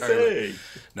 What can I say?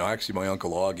 No, actually, my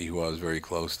Uncle Augie, who I was very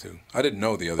close to. I didn't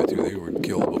know the other 2. They were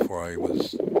killed before I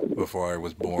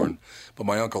was born. But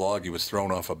my Uncle Augie was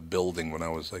thrown off a building when I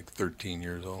was like 13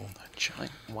 years old.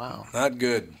 Wow. Not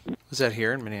good. Was that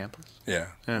here in Minneapolis? Yeah.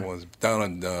 It was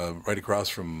down on right across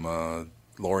from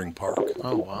Loring Park.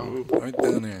 Oh, wow. Right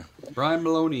down there. Brian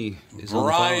Maloney is on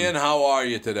the Brian, phone. how are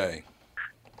you today?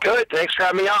 Good. Thanks for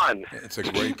having me on. It's a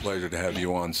great pleasure to have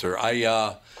you on, sir.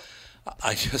 I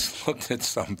just looked at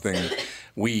something.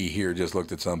 We here just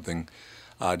looked at something.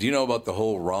 Do you know about the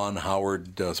whole Ron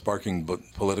Howard sparking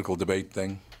political debate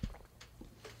thing?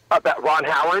 About Ron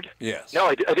Howard? Yes. No,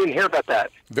 I didn't hear about that.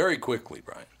 Very quickly,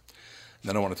 Brian.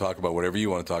 Then I want to talk about whatever you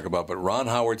want to talk about. But Ron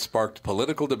Howard sparked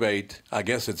political debate. I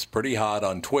guess it's pretty hot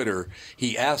on Twitter.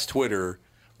 He asked Twitter,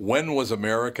 when was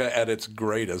America at its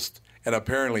greatest? And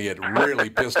apparently it really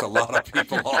pissed a lot of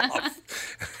people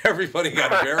off. Everybody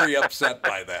got very upset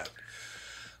by that.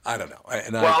 I don't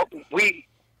know.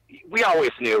 We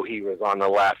always knew he was on the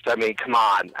left. I mean, come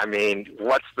on. I mean,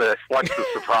 what's the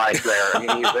surprise there? I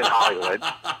mean, he's in Hollywood.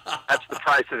 That's the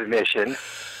price of admission.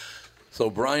 So,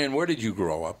 Brian, where did you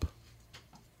grow up?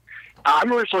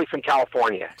 I'm originally from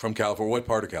California. From California. What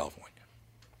part of California?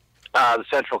 The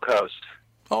Central Coast.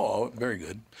 Oh, very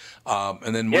good.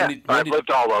 And then I've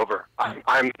lived all over.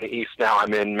 I'm in the East now.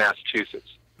 I'm in Massachusetts.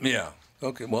 Yeah.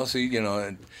 Okay. Well, see,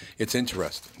 it's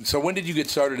interesting. So when did you get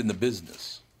started in the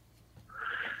business?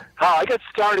 I got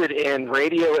started in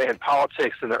radio and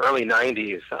politics in the early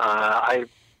 90s. I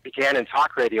began in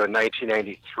talk radio in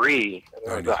 1993.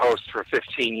 I was a host for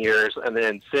 15 years. And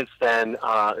then since then,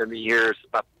 in the years,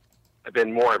 I've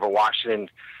been more of a Washington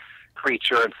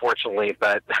creature, unfortunately,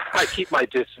 but I keep my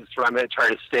distance from it, try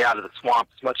to stay out of the swamp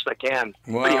as much as I can.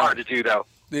 Well, pretty hard to do, though.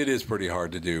 It is pretty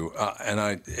hard to do.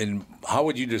 And how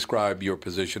would you describe your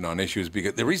position on issues?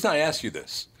 Because the reason I ask you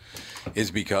this is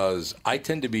because I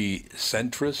tend to be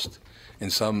centrist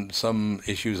in some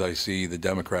issues. I see the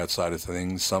Democrat side of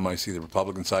things, some I see the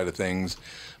Republican side of things,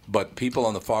 but people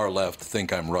on the far left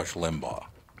think I'm Rush Limbaugh.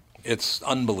 It's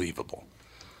unbelievable.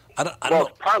 I don't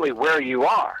it's partly where you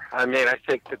are. I mean, I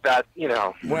think that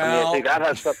I think that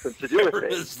has something to do with it. There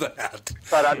is that.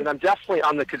 But I mean, I'm definitely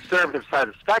on the conservative side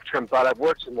of the spectrum, but I've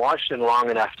worked in Washington long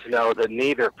enough to know that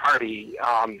neither party,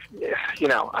 I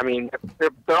mean,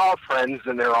 they're all friends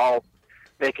and they're all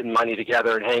making money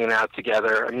together and hanging out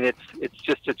together. I mean, it's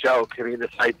just a joke. I mean,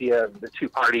 this idea of the two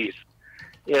parties,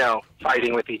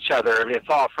 fighting with each other, I mean, it's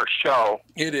all for show.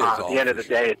 It is. At the end of the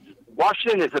day,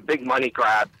 Washington is a big money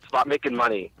grab. It's about making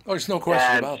money. Oh, there's no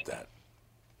question about that.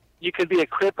 You can be a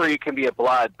Crip or you can be a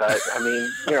Blood, but, I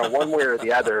mean, one way or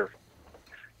the other,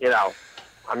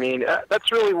 I mean,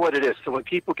 that's really what it is. So when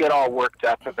people get all worked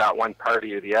up about one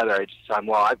party or the other,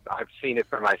 I've seen it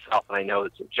for myself, and I know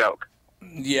it's a joke.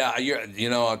 Yeah,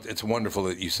 it's wonderful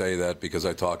that you say that because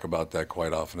I talk about that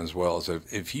quite often as well. So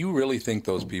if you really think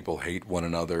those people hate one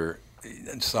another,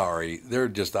 sorry, they're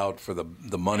just out for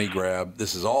the money grab.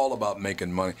 This is all about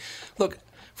making money. Look,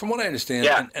 from what I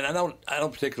understand, and I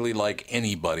don't particularly like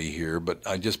anybody here, but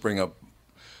I just bring up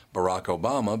Barack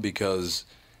Obama because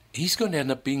he's going to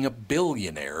end up being a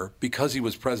billionaire because he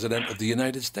was president of the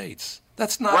United States.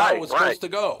 That's not how it's supposed to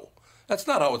go. That's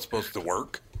not how it's supposed to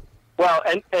work. Well,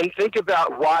 and think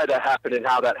about why that happened and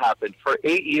how that happened. For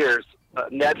 8 years,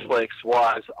 Netflix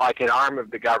was like an arm of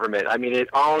the government. I mean, it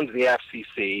owned the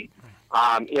FCC.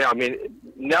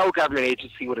 No government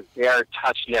agency would have dared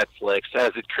touch Netflix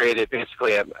as it created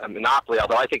basically a monopoly,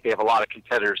 although I think they have a lot of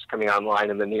competitors coming online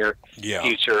in the near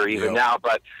future, even now.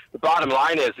 But the bottom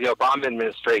line is the Obama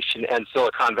administration and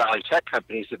Silicon Valley tech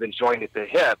companies have been joined at the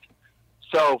hip.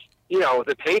 So,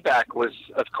 the payback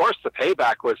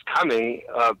was coming.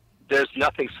 There's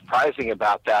nothing surprising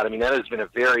about that. I mean, that has been a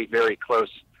very, very close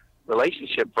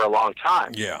relationship for a long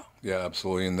time. Yeah,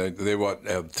 absolutely. And they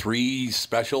have 3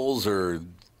 specials, or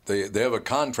they have a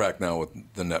contract now with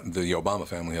the Obama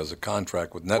family has a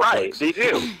contract with Netflix. Right, they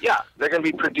do. Yeah, they're going to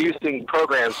be producing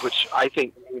programs, which I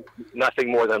think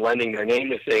nothing more than lending their name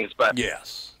to things. But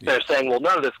they're saying, well,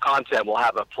 none of this content will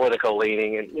have a political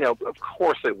leaning, and of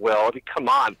course it will. I mean, come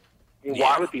on. I mean,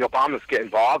 why would the Obamas get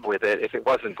involved with it if it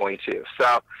wasn't going to?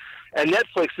 So. And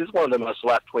Netflix is one of the most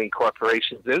left-wing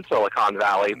corporations in Silicon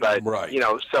Valley, but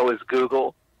so is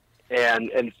Google,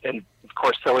 and of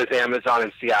course so is Amazon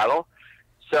in Seattle.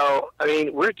 So I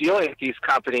mean, we're dealing with these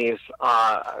companies.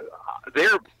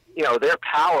 Their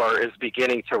power is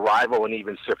beginning to rival and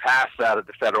even surpass that of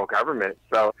the federal government.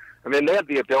 So I mean, they have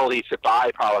the ability to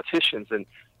buy politicians, and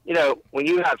when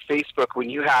you have Facebook, when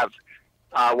you have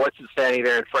what's standing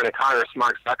there in front of Congress,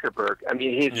 Mark Zuckerberg. I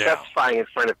mean, he's testifying in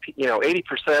front of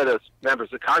 80% of those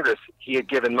members of Congress he had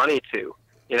given money to.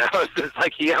 It's just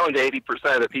like he owned 80%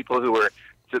 of the people who were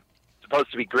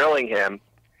supposed to be grilling him.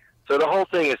 So the whole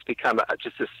thing has become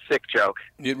just a sick joke.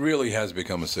 It really has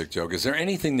become a sick joke. Is there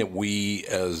anything that we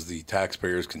as the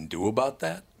taxpayers can do about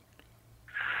that?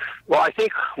 Well, I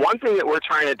think one thing that we're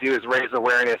trying to do is raise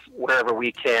awareness wherever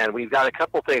we can. We've got a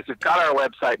couple things. We've got our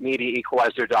website,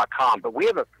 MediaEqualizer.com, but we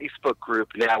have a Facebook group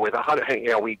now with 100.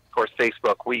 Of course,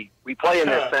 Facebook. We play in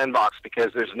their sandbox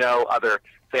because there's no other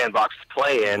sandbox to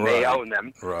play in. Right. They own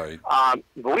them. Right.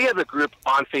 But we have a group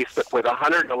on Facebook with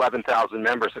 111,000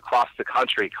 members across the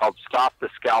country called Stop the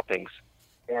Scalpings,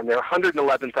 and there are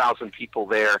 111,000 people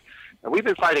there And we've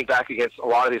been fighting back against a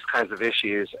lot of these kinds of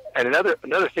issues. And another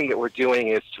thing that we're doing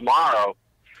is tomorrow,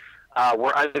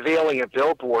 we're unveiling a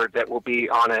billboard that will be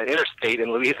on an interstate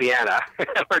in Louisiana.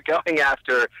 We're going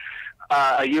after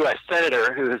a U.S.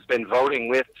 senator who has been voting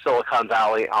with Silicon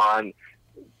Valley on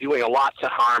doing a lot to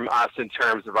harm us in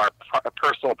terms of our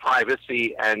personal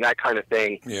privacy and that kind of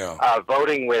thing. Yeah.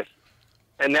 Voting with,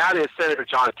 and that is Senator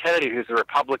John Kennedy, who's a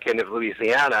Republican of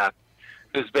Louisiana,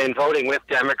 who's been voting with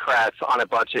Democrats on a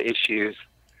bunch of issues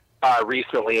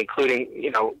recently,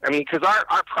 including, because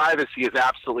our privacy is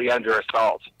absolutely under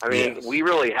assault. I mean, Yes. we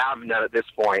really have none at this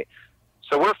point.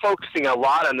 So we're focusing a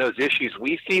lot on those issues.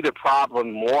 We see the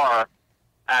problem more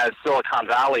as Silicon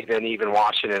Valley than even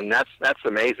Washington. That's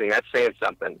amazing. That's saying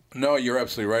something. No, you're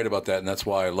absolutely right about that, and that's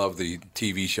why I love the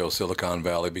TV show Silicon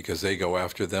Valley, because they go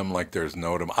after them like there's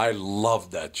no tomorrow. I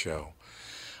love that show.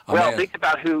 Well, think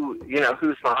about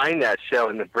who's behind that show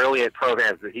and the brilliant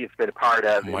programs that he's been a part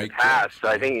of in the past. So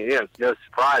I think it's no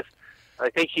surprise. I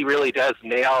think he really does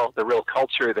nail the real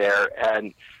culture there,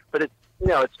 but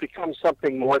it's become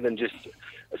something more than just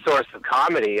a source of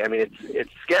comedy. I mean, it's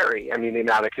scary. I mean, the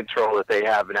amount of control that they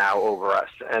have now over us,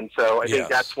 and so I think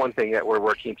that's one thing that we're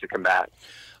working to combat.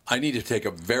 I need to take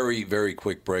a very, very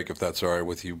quick break, if that's all right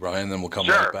with you, Brian. Then we'll come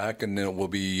right back, and then we'll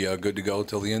be good to go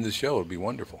till the end of the show. It'll be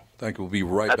wonderful. Thank you. We'll be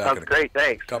right back. That sounds great.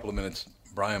 Thanks. Couple of minutes.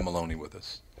 Brian Maloney with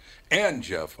us. And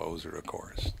Jeff Ozer, of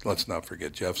course. Let's not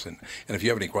forget Jeff's. And if you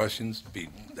have any questions,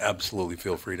 absolutely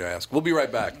feel free to ask. We'll be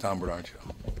right back. Tom Bernard Show.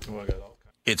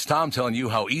 It's Tom telling you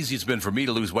how easy it's been for me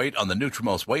to lose weight on the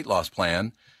Nutrimost weight loss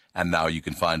plan. And now you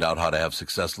can find out how to have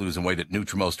success losing weight at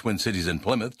Nutrimost Twin Cities in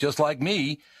Plymouth, just like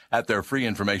me, at their free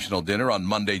informational dinner on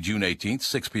Monday, June 18th,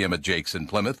 6 p.m. at Jake's in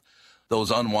Plymouth.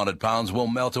 Those unwanted pounds will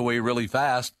melt away really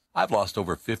fast. I've lost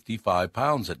over 55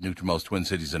 pounds at Nutrimost Twin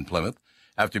Cities in Plymouth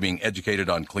after being educated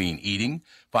on clean eating,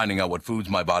 finding out what foods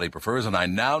my body prefers, and I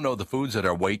now know the foods that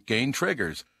are weight gain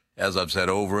triggers. As I've said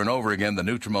over and over again, the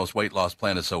Nutrimost weight loss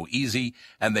plan is so easy,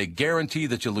 and they guarantee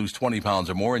that you'll lose 20 pounds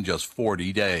or more in just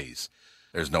 40 days.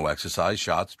 There's no exercise,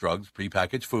 shots, drugs,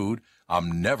 prepackaged food.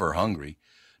 I'm never hungry.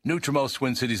 Nutrimost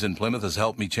Twin Cities in Plymouth has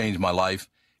helped me change my life,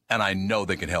 and I know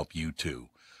they can help you too.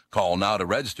 Call now to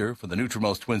register for the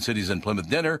Nutrimost Twin Cities in Plymouth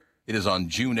dinner. It is on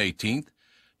June 18th.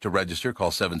 To register,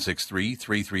 call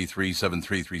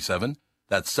 763-333-7337.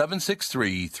 That's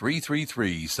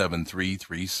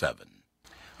 763-333-7337.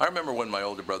 I remember when my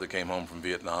older brother came home from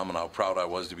Vietnam and how proud I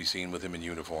was to be seen with him in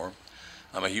uniform.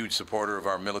 I'm a huge supporter of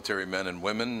our military men and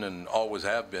women and always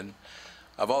have been.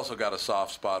 I've also got a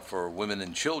soft spot for women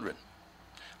and children.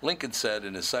 Lincoln said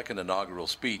in his second inaugural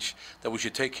speech that we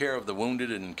should take care of the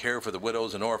wounded and care for the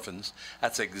widows and orphans.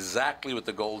 That's exactly what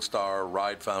the Gold Star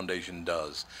Ride Foundation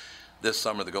does. This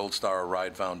summer, the Gold Star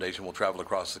Ride Foundation will travel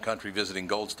across the country visiting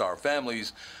Gold Star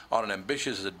families on an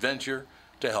ambitious adventure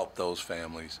to help those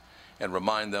families and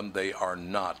remind them they are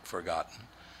not forgotten.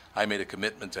 I made a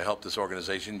commitment to help this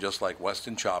organization just like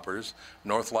Weston Choppers,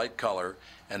 Northlight Color,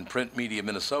 and Print Media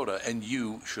Minnesota, and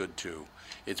you should too.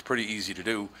 It's pretty easy to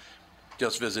do.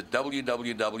 Just visit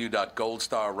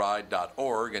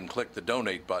www.goldstarride.org and click the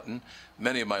donate button.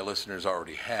 Many of my listeners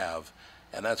already have,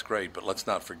 and that's great, but let's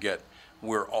not forget,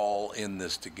 we're all in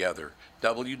this together.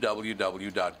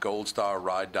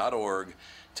 www.goldstarride.org.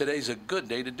 Today's a good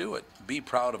day to do it. Be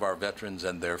proud of our veterans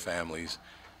and their families.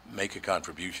 Make a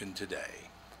contribution today.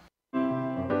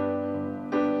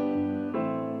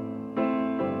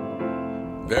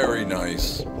 Very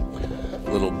nice.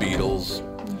 Little Beatles.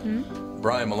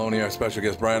 Brian Maloney, our special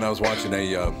guest. Brian, I was watching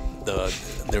there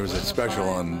was a special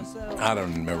on, I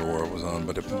don't remember where it was on,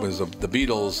 but it was the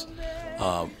Beatles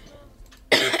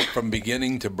from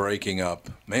beginning to breaking up.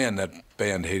 Man, that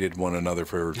band hated one another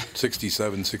for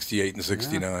 67, 68, and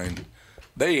 69. Yeah.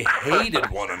 They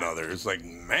hated one another. It's like,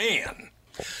 man,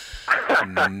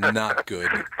 not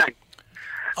good.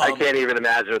 I can't even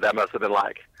imagine what that must have been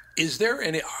like. Is there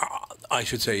any, I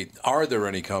should say, are there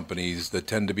any companies that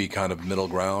tend to be kind of middle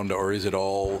ground, or is it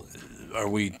all, are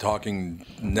we talking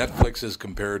Netflix as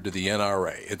compared to the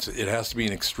NRA? It has to be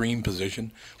an extreme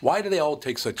position. Why do they all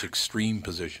take such extreme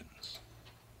positions?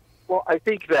 Well, I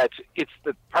think that it's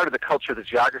the part of the culture, the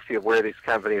geography of where these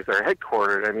companies are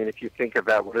headquartered. I mean, if you think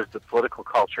about what is the political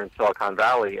culture in Silicon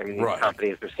Valley, I mean, these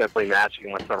companies are simply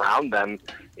matching what's around them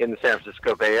in the San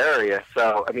Francisco Bay Area.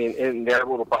 So, I mean, in their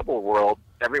little bubble world,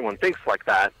 everyone thinks like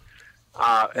that.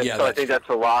 I think that's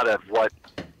a lot of what,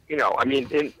 I mean,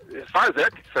 as far as they're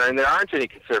concerned, there aren't any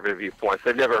conservative viewpoints.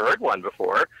 They've never heard one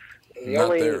before. The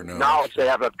only knowledge they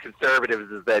have of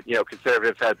conservatives is that,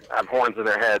 conservatives have horns in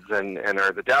their heads and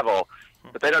are the devil,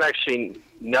 but they don't actually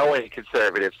know any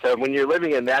conservatives. So when you're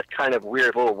living in that kind of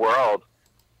weird little world,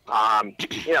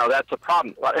 that's a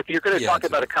problem. If you're going to talk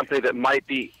about a company that might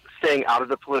be staying out of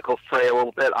the political fray a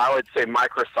little bit, I would say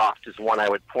Microsoft is one I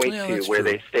would point to where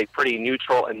they stay pretty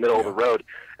neutral and middle of the road.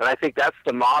 And I think that's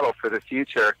the model for the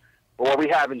future. But what we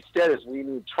have instead is we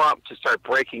need Trump to start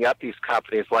breaking up these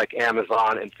companies like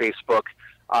Amazon and Facebook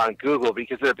and Google,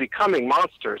 because they're becoming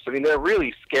monsters. I mean, they're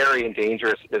really scary and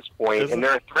dangerous at this point, and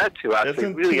they're a threat to us.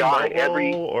 They really are in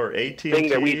every or AT&T thing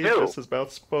that we do. Just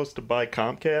about supposed to buy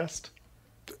Comcast?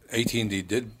 AT&T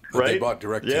did, right? They bought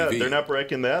DirecTV. Yeah, they're not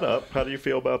breaking that up. How do you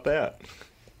feel about that?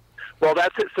 Well,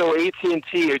 that's it. So AT&T,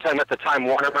 you're talking about the Time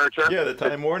Warner merger? Yeah, the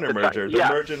Time Warner merger. They're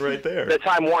merging right there. The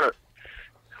Time Warner.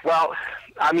 Well,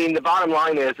 I mean, the bottom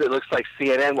line is it looks like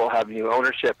CNN will have new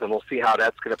ownership, and we'll see how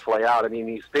that's going to play out. I mean,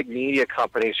 these big media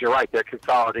companies, you're right, they're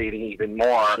consolidating even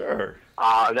more. Sure.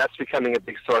 And that's becoming a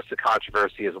big source of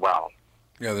controversy as well.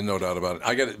 Yeah, there's no doubt about it.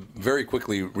 I got to very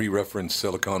quickly re-reference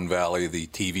Silicon Valley, the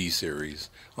TV series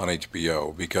on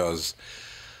HBO, because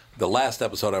the last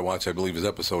episode I watched, I believe, is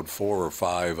episode 4 or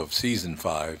 5 of season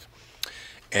 5.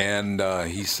 And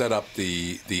he set up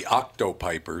the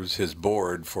Octopipers, his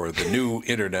board for the new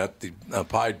internet, the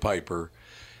Pied Piper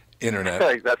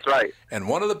internet. That's right. And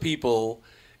one of the people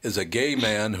is a gay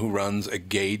man who runs a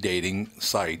gay dating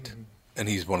site, and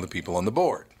he's one of the people on the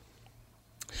board.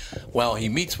 Well, he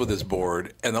meets with his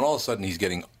board, and then all of a sudden he's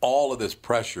getting all of this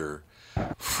pressure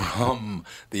from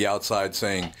the outside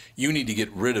saying, you need to get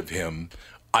rid of him.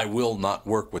 I will not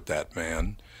work with that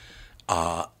man.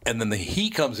 And then he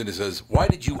comes in and says, why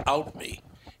did you out me?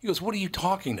 He goes, what are you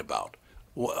talking about?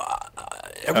 Well,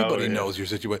 everybody knows your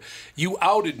situation. You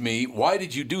outed me. Why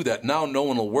did you do that? Now no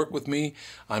one will work with me.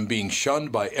 I'm being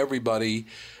shunned by everybody.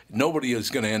 Nobody is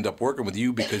going to end up working with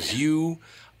you because you,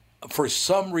 for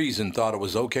some reason, thought it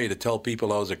was okay to tell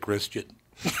people I was a Christian.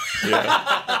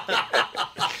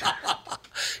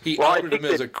 He outed him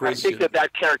as a Christian. I think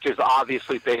that character is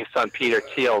obviously based on Peter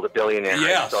Thiel, the billionaire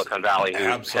in Silicon Valley, who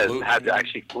has had to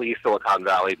actually flee Silicon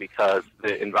Valley because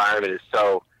the environment is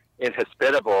so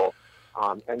inhospitable.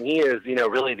 And he is,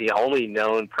 really the only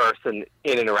known person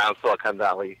in and around Silicon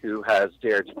Valley who has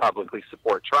dared to publicly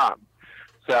support Trump.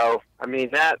 So, I mean,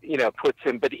 that, puts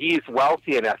him, but he's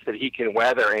wealthy enough that he can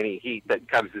weather any heat that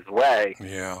comes his way.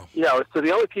 Yeah. So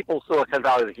the only people in Silicon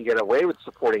Valley that can get away with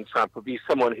supporting Trump would be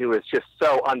someone who is just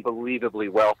so unbelievably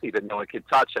wealthy that no one could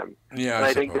touch him. Yeah, and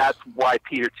I think that's why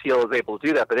Peter Thiel is able to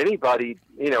do that. But anybody,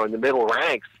 in the middle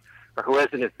ranks or who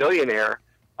isn't a billionaire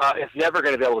is never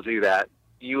going to be able to do that.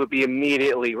 You would be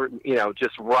immediately,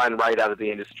 just run right out of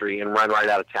the industry and run right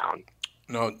out of town.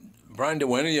 No, Brian,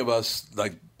 do any of us,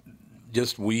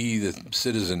 just we, the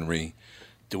citizenry,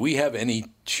 do we have any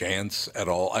chance at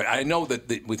all? I know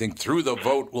that we think through the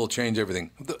vote we'll change everything.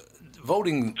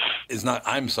 Voting is not,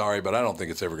 I'm sorry, but I don't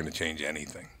think it's ever going to change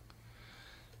anything.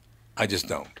 I just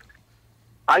don't.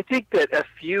 I think that a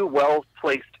few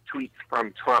well-placed tweets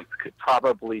from Trump could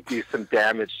probably do some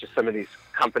damage to some of these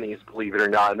companies, believe it or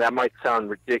not. And that might sound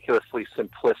ridiculously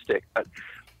simplistic, but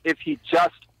if he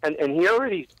just, and he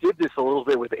already did this a little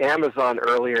bit with Amazon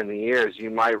earlier in the year, as you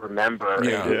might remember.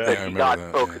 He got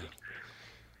focused.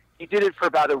 He did it for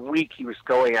about a week. He was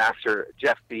going after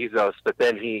Jeff Bezos, but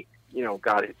then he,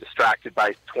 got distracted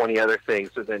by 20 other things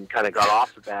and then kind of got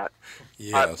off of that.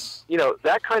 Yes.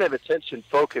 That kind of attention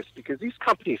focus, because these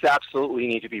companies absolutely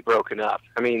need to be broken up.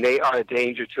 I mean, they are a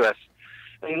danger to us.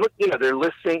 I mean, look, they're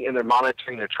listening and they're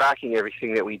monitoring, they're tracking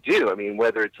everything that we do. I mean,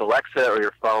 whether it's Alexa or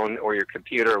your phone or your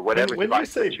computer or whatever. When you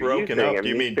say broken up, do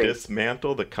you mean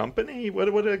dismantle the company?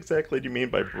 What exactly do you mean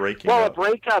by breaking up? Well,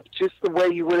 a breakup, just the way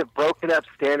you would have broken up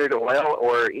Standard Oil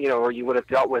or you would have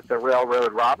dealt with the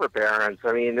railroad robber barons.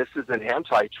 I mean, this is an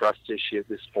antitrust issue at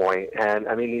this point. And,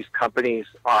 I mean, these companies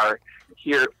are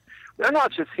here. They're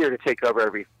not just here to take over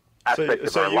every aspect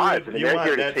of our lives. You want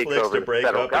Netflix to break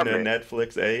up into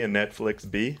Netflix A and Netflix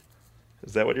B?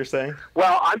 Is that what you're saying?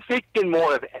 Well, I'm thinking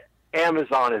more of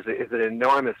Amazon is an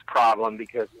enormous problem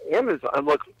because Amazon,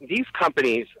 look, these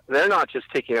companies, they're not just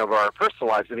taking over our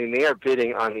personal lives. I mean, they are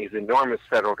bidding on these enormous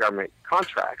federal government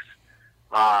contracts.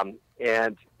 And,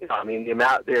 I mean, the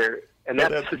amount they're...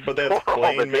 But that's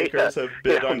plane makers have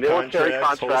bid on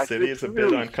contracts. Whole cities have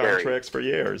bid on contracts for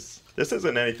years. This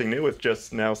isn't anything new with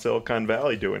just now Silicon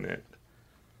Valley doing it.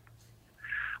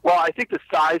 Well, I think the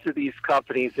size of these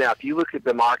companies now, if you look at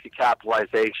the market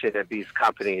capitalization of these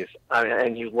companies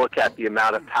and you look at the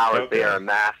amount of power they are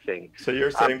amassing. So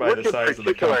you're saying by the size of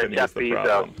the company is the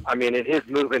problem. I mean, in his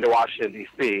move into Washington,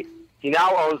 D.C., he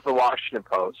now owns the Washington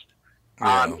Post.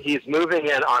 He's moving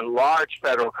in on large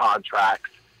federal contracts.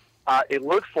 It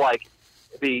looks like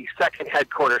the second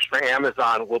headquarters for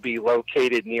Amazon will be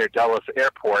located near Dulles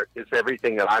Airport, is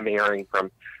everything that I'm hearing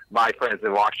from my friends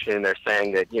in Washington, they're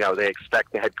saying that, they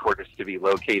expect the headquarters to be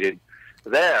located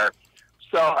there.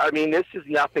 So, I mean, this is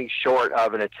nothing short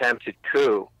of an attempted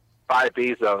coup by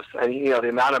Bezos. And, the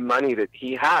amount of money that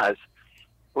he has,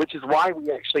 which is why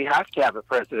we actually have to have a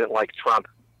president like Trump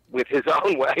with his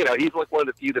own way. He's like one of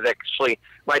the few that actually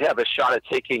might have a shot at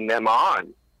taking them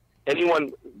on.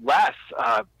 Anyone less,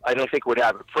 I don't think would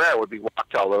have a prayer, would be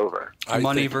walked all over.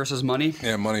 Money versus money?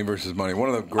 Yeah, money versus money. One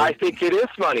of the great... I think it is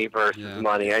money versus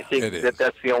money. I think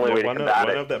that's the only way to combat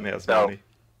it. One of them has money.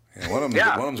 Yeah, one of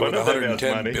them's worth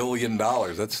 $110 billion.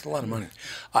 That's a lot of money.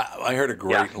 I heard a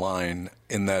great line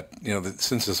in that,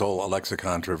 since this whole Alexa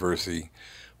controversy,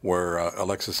 where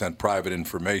Alexa sent private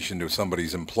information to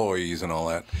somebody's employees and all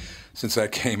that, since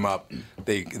that came up,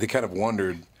 they kind of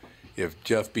wondered if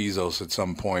Jeff Bezos at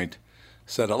some point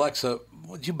said, Alexa,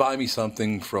 would you buy me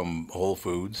something from Whole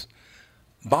Foods?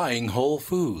 Buying Whole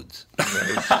Foods. Probably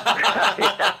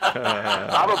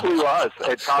was.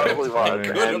 It probably was.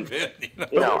 And,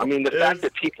 the fact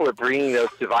that people are bringing those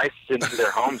devices into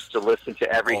their homes to listen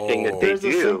to everything that they do.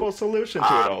 There's a simple solution to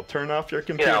it all. Turn off your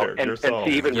computer. And to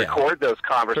even record those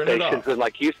conversations and,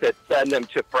 like you said, send them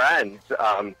to friends,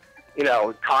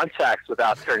 contacts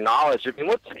without their knowledge. I mean,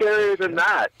 what's scarier than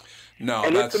that? No,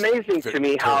 and it's amazing to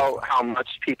me how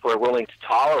much people are willing to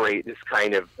tolerate this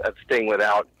kind of thing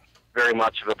without very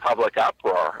much of a public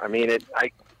uproar. I mean,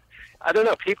 I don't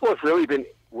know. People have really been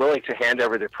willing to hand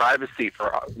over their privacy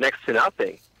for next to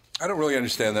nothing. I don't really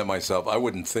understand that myself. I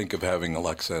wouldn't think of having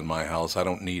Alexa in my house. I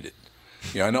don't need it.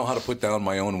 I know how to put down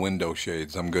my own window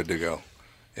shades. I'm good to go.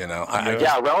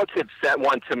 A relative sent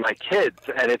one to my kids,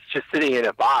 and it's just sitting in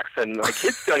a box, and my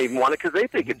kids don't even want it because they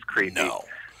think it's creepy. No.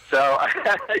 So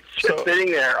it's just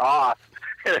sitting there off.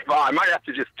 And I might have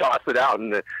to just toss it out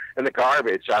in the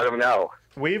garbage. I don't know.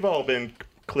 We've all been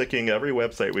clicking every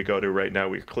website we go to right now.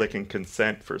 We're clicking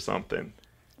consent for something.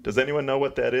 Does anyone know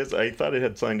what that is? I thought it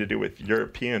had something to do with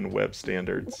European web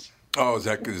standards. Oh, is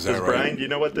that right? Brian, do you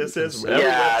know what this is? So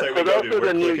those are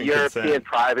the new European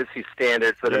privacy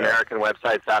standards that American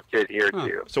websites have to adhere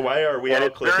to. So why are we all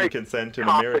clicking consent in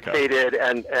America? It's very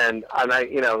complicated,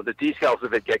 and the details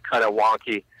of it get kind of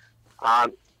wonky.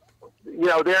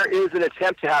 There is an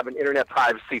attempt to have an internet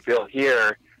privacy bill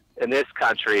here in this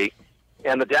country,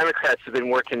 and the Democrats have been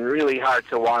working really hard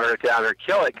to water it down or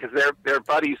kill it because their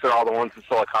buddies are all the ones in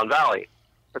Silicon Valley.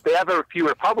 But they have a few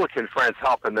Republican friends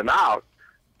helping them out.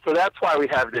 So that's why we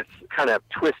have this kind of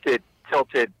twisted,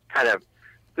 tilted kind of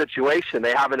situation.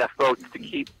 They have enough votes to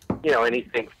keep,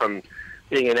 anything from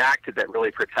being enacted that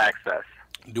really protects us.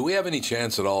 Do we have any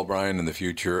chance at all, Brian, in the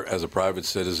future, as a private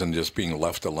citizen, just being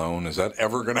left alone? Is that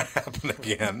ever going to happen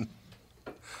again?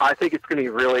 I think it's going to be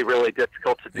really, really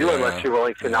difficult to do unless you're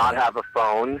willing to not have a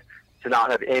phone, to not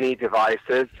have any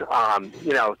devices,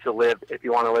 to live, if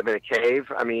you want to live in a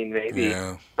cave. I mean, maybe.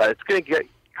 Yeah. But it's going to get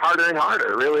harder and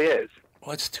harder. It really is.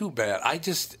 Well, it's too bad. I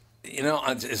just,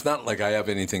 it's not like I have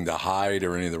anything to hide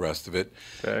or any of the rest of it.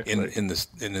 Exactly. In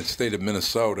the state of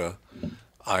Minnesota,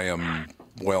 I am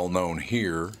well known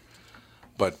here,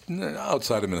 but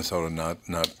outside of Minnesota,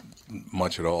 not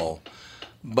much at all.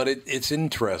 But it's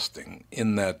interesting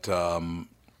in that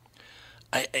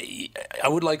I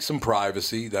would like some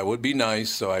privacy. That would be nice,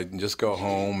 so I can just go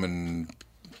home and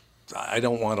I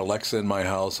don't want Alexa in my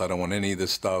house. I don't want any of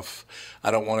this stuff. I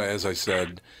don't want to, as I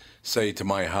said, say to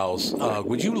my house,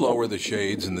 would you lower the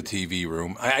shades in the TV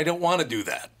room? I don't want to do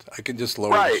that. I can just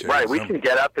lower the shades. Right. We can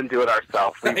get up and do it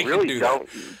ourselves. We really don't.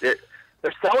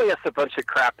 They're selling us a bunch of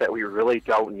crap that we really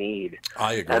don't need.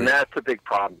 I agree. And that's a big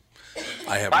problem.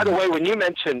 By the way, when you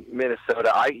mentioned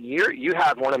Minnesota, you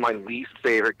have one of my least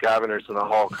favorite governors in the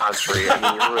whole country. I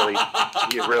mean,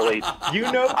 you really.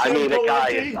 I mean, the guy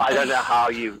is. I don't know how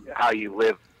you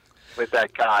live with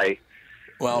that guy.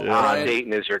 Well, Brian,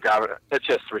 Dayton is your governor. It's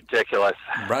just ridiculous.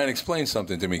 Brian, explain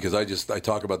something to me because I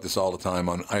talk about this all the time.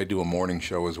 I do a morning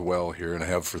show as well here, and I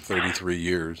have for 33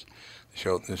 years.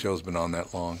 The show's been on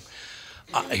that long.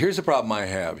 Here's the problem I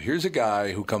have. Here's a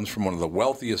guy who comes from one of the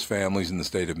wealthiest families in the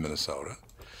state of Minnesota.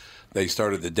 They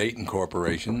started the Dayton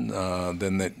Corporation,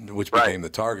 which became the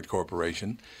Target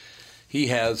Corporation. He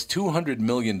has $200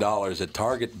 million at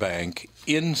Target Bank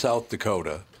in South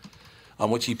Dakota,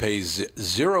 on which he pays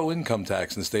zero income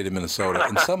tax in the state of Minnesota,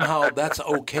 and somehow that's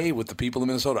okay with the people of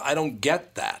Minnesota. I don't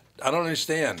get that. I don't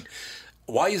understand.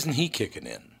 Why isn't he kicking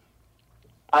in?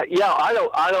 I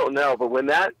don't know. But when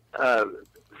that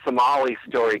Somali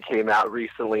story came out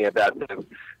recently about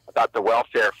the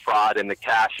welfare fraud and the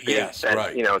cash being sent,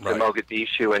 to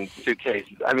Mogadishu and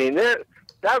suitcases. I mean,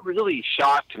 that really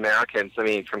shocked Americans. I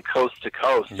mean, from coast to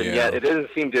coast, and yet it doesn't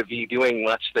seem to be doing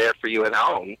much there for you at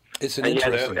home. It's an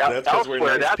interesting. That's because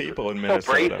we're nice people in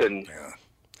Minnesota. So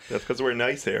that's because we're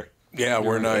nice here. Yeah,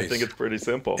 we're nice. I think it's pretty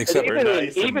simple. Except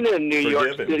even in New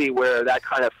York City, where that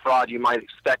kind of fraud you might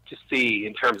expect to see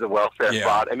in terms of welfare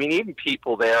fraud. I mean, even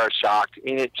people there are shocked.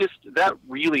 I mean, that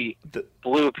really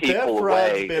blew people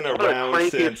away. That fraud's been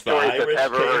around since the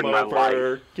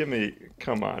Irish came over.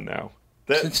 Come on now.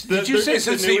 Did you say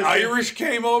since the Irish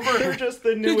came over? They're just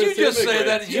the newest Did you just say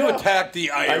immigrants. that? You attacked the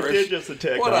Irish. I did just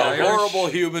attack what the a Irish. horrible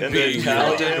human and being. The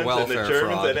Italians and the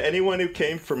Germans and anyone who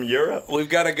came from Europe. We've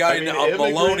got a guy named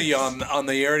Maloney on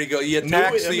the air, and he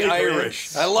attacks the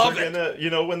Irish. I love it.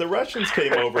 When the Russians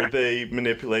came over, they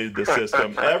manipulated the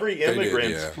system. Every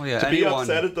immigrant to be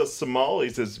upset at the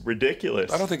Somalis is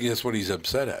ridiculous. I don't think that's what he's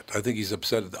upset at. I think he's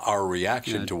upset at our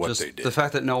reaction to what they did. The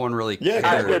fact that no one really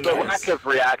cared. The lack of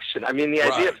reaction. I mean, the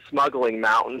idea of smuggling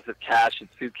mountains of cash in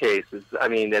suitcases, I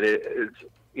mean, that it is,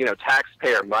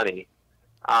 taxpayer money.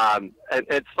 And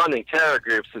it's funding terror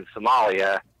groups in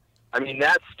Somalia. I mean,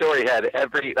 that story had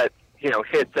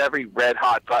hits every red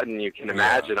hot button you can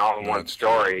imagine all in one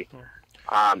story.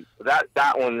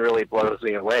 That one really blows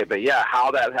me away. But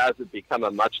how that hasn't become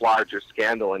a much larger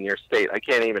scandal in your state, I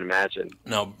can't even imagine.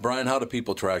 Now, Brian, how do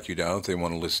people track you down if they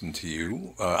want to listen to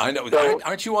you? I know,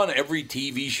 aren't you on every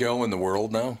TV show in the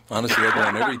world now? Honestly, I've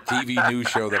been on every TV news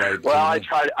show that I. Well,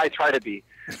 I try to be.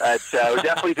 We're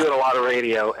definitely doing a lot of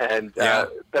radio, and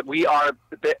but we are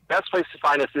the best place to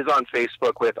find us is on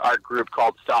Facebook with our group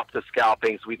called Stop the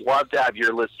Scalpings. We'd love to have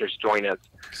your listeners join us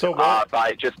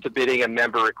by just submitting a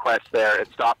member request there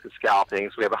at Stop the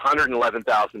Scalpings. We have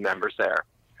 111,000 members there,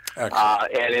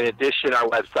 and in addition, our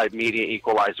website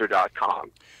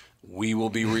MediaEqualizer.com. We will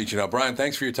be reaching out. Brian,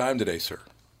 thanks for your time today, sir.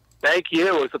 Thank you.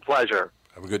 It was a pleasure.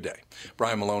 Have a good day,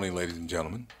 Brian Maloney, ladies and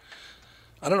gentlemen.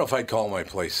 I don't know if I'd call my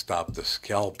place "Stop the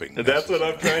Scalping." That's what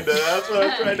I'm trying to. That's what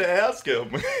I'm trying to ask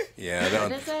him. What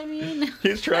does that mean?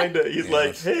 He's trying to. He's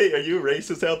like, "Hey, are you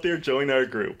racist out there? Join our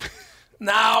group."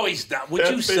 No, he's not. Would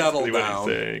you settle down? What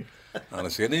he's saying.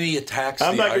 Honestly, and then he attacks.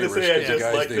 I'm the not going to Irish. say I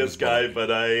dislike this guy, but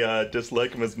I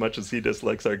dislike him as much as he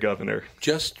dislikes our governor.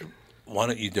 Why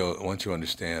don't you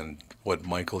understand what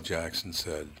Michael Jackson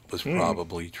said was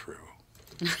probably true?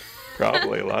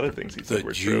 Probably a lot of things he said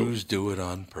were true. The Jews do it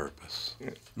on purpose.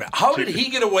 How did he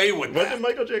get away with that? What did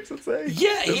Michael Jackson say?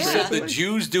 Yeah, he said the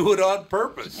Jews do it on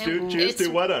purpose. Jews do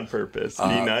what on purpose? Be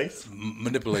nice?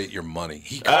 Manipulate your money.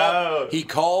 He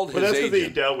called his agent. That's because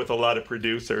he dealt with a lot of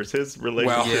producers. His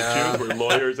relationship with Jews were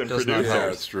lawyers and producers. Yeah,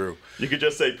 that's true. You could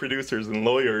just say producers and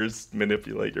lawyers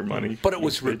manipulate your money. But it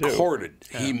was recorded.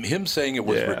 Him saying it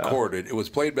was recorded. It was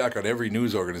played back on every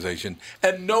news organization,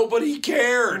 and nobody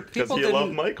cared. Because he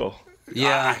loved Michael.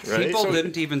 Yeah, people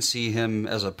didn't even see him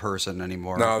as a person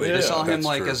anymore. No, they saw him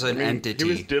as an entity. He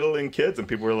was diddling kids, and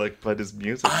people were like, "But his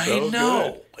music's so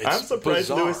good." I'm surprised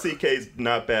Louis C.K.'s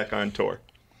not back on tour.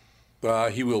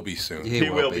 He will be soon. He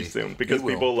will be soon because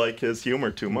people like his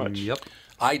humor too much. Yep.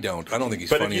 I don't think he's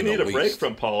funny. But if you need a break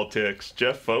from politics,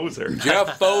 Jeff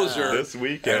Foser this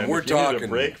weekend. And we're talking. Need a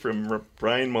break from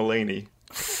Brian Maloney.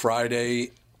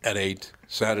 Friday at 8,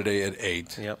 Saturday at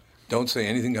 8. Yep. Don't say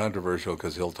anything controversial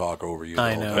because he'll talk over you.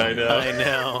 I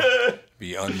know.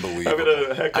 Be unbelievable. I'm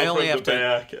gonna heckle I only from have the to.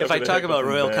 back. If I talk about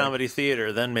Royal Comedy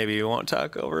Theater, then maybe you won't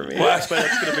talk over me. But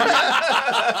it's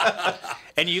gonna be.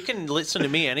 And you can listen to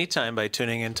me anytime by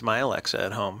tuning into my Alexa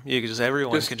at home.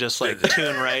 Everyone can just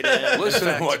tune right in.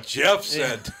 Listen to what Jeff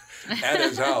said. At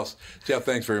his house. Jeff,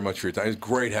 thanks very much for your time. It was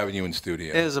great having you in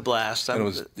studio. It was a blast. And it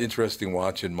was interesting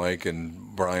watching Mike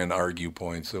and Brian argue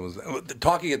points. It was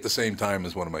talking at the same time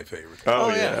is one of my favorites. Oh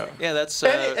yeah. Yeah, that's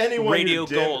radio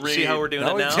gold. See how we're doing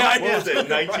it now? What was it,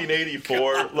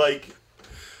 1984?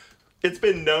 It's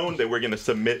been known that we're going to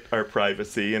submit our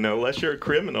privacy, and unless you're a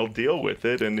criminal, deal with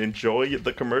it and enjoy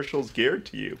the commercials geared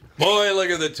to you. Boy, look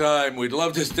at the time. We'd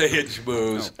love to stay at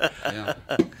Schmooze.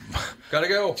 Gotta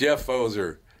go. Jeff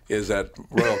Foser is at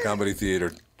Royal Comedy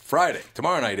Theater Friday,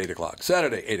 tomorrow night, 8 o'clock.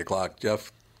 Saturday, 8 o'clock.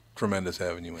 Jeff, tremendous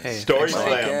having you in. Hey, Story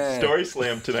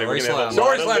Slam tonight. We're going to have a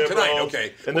Story lot Slam of tonight,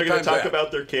 okay. And they're going to talk about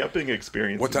their camping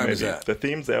experience. What time is that? The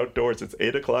theme's outdoors. It's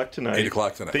 8 o'clock tonight. 8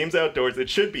 o'clock tonight. Theme's outdoors. It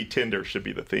should be Tinder should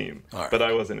be the theme. All right. But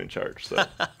I wasn't in charge. So. All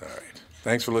right.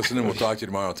 Thanks for listening. We'll talk to you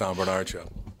tomorrow. Tom Bernard Show.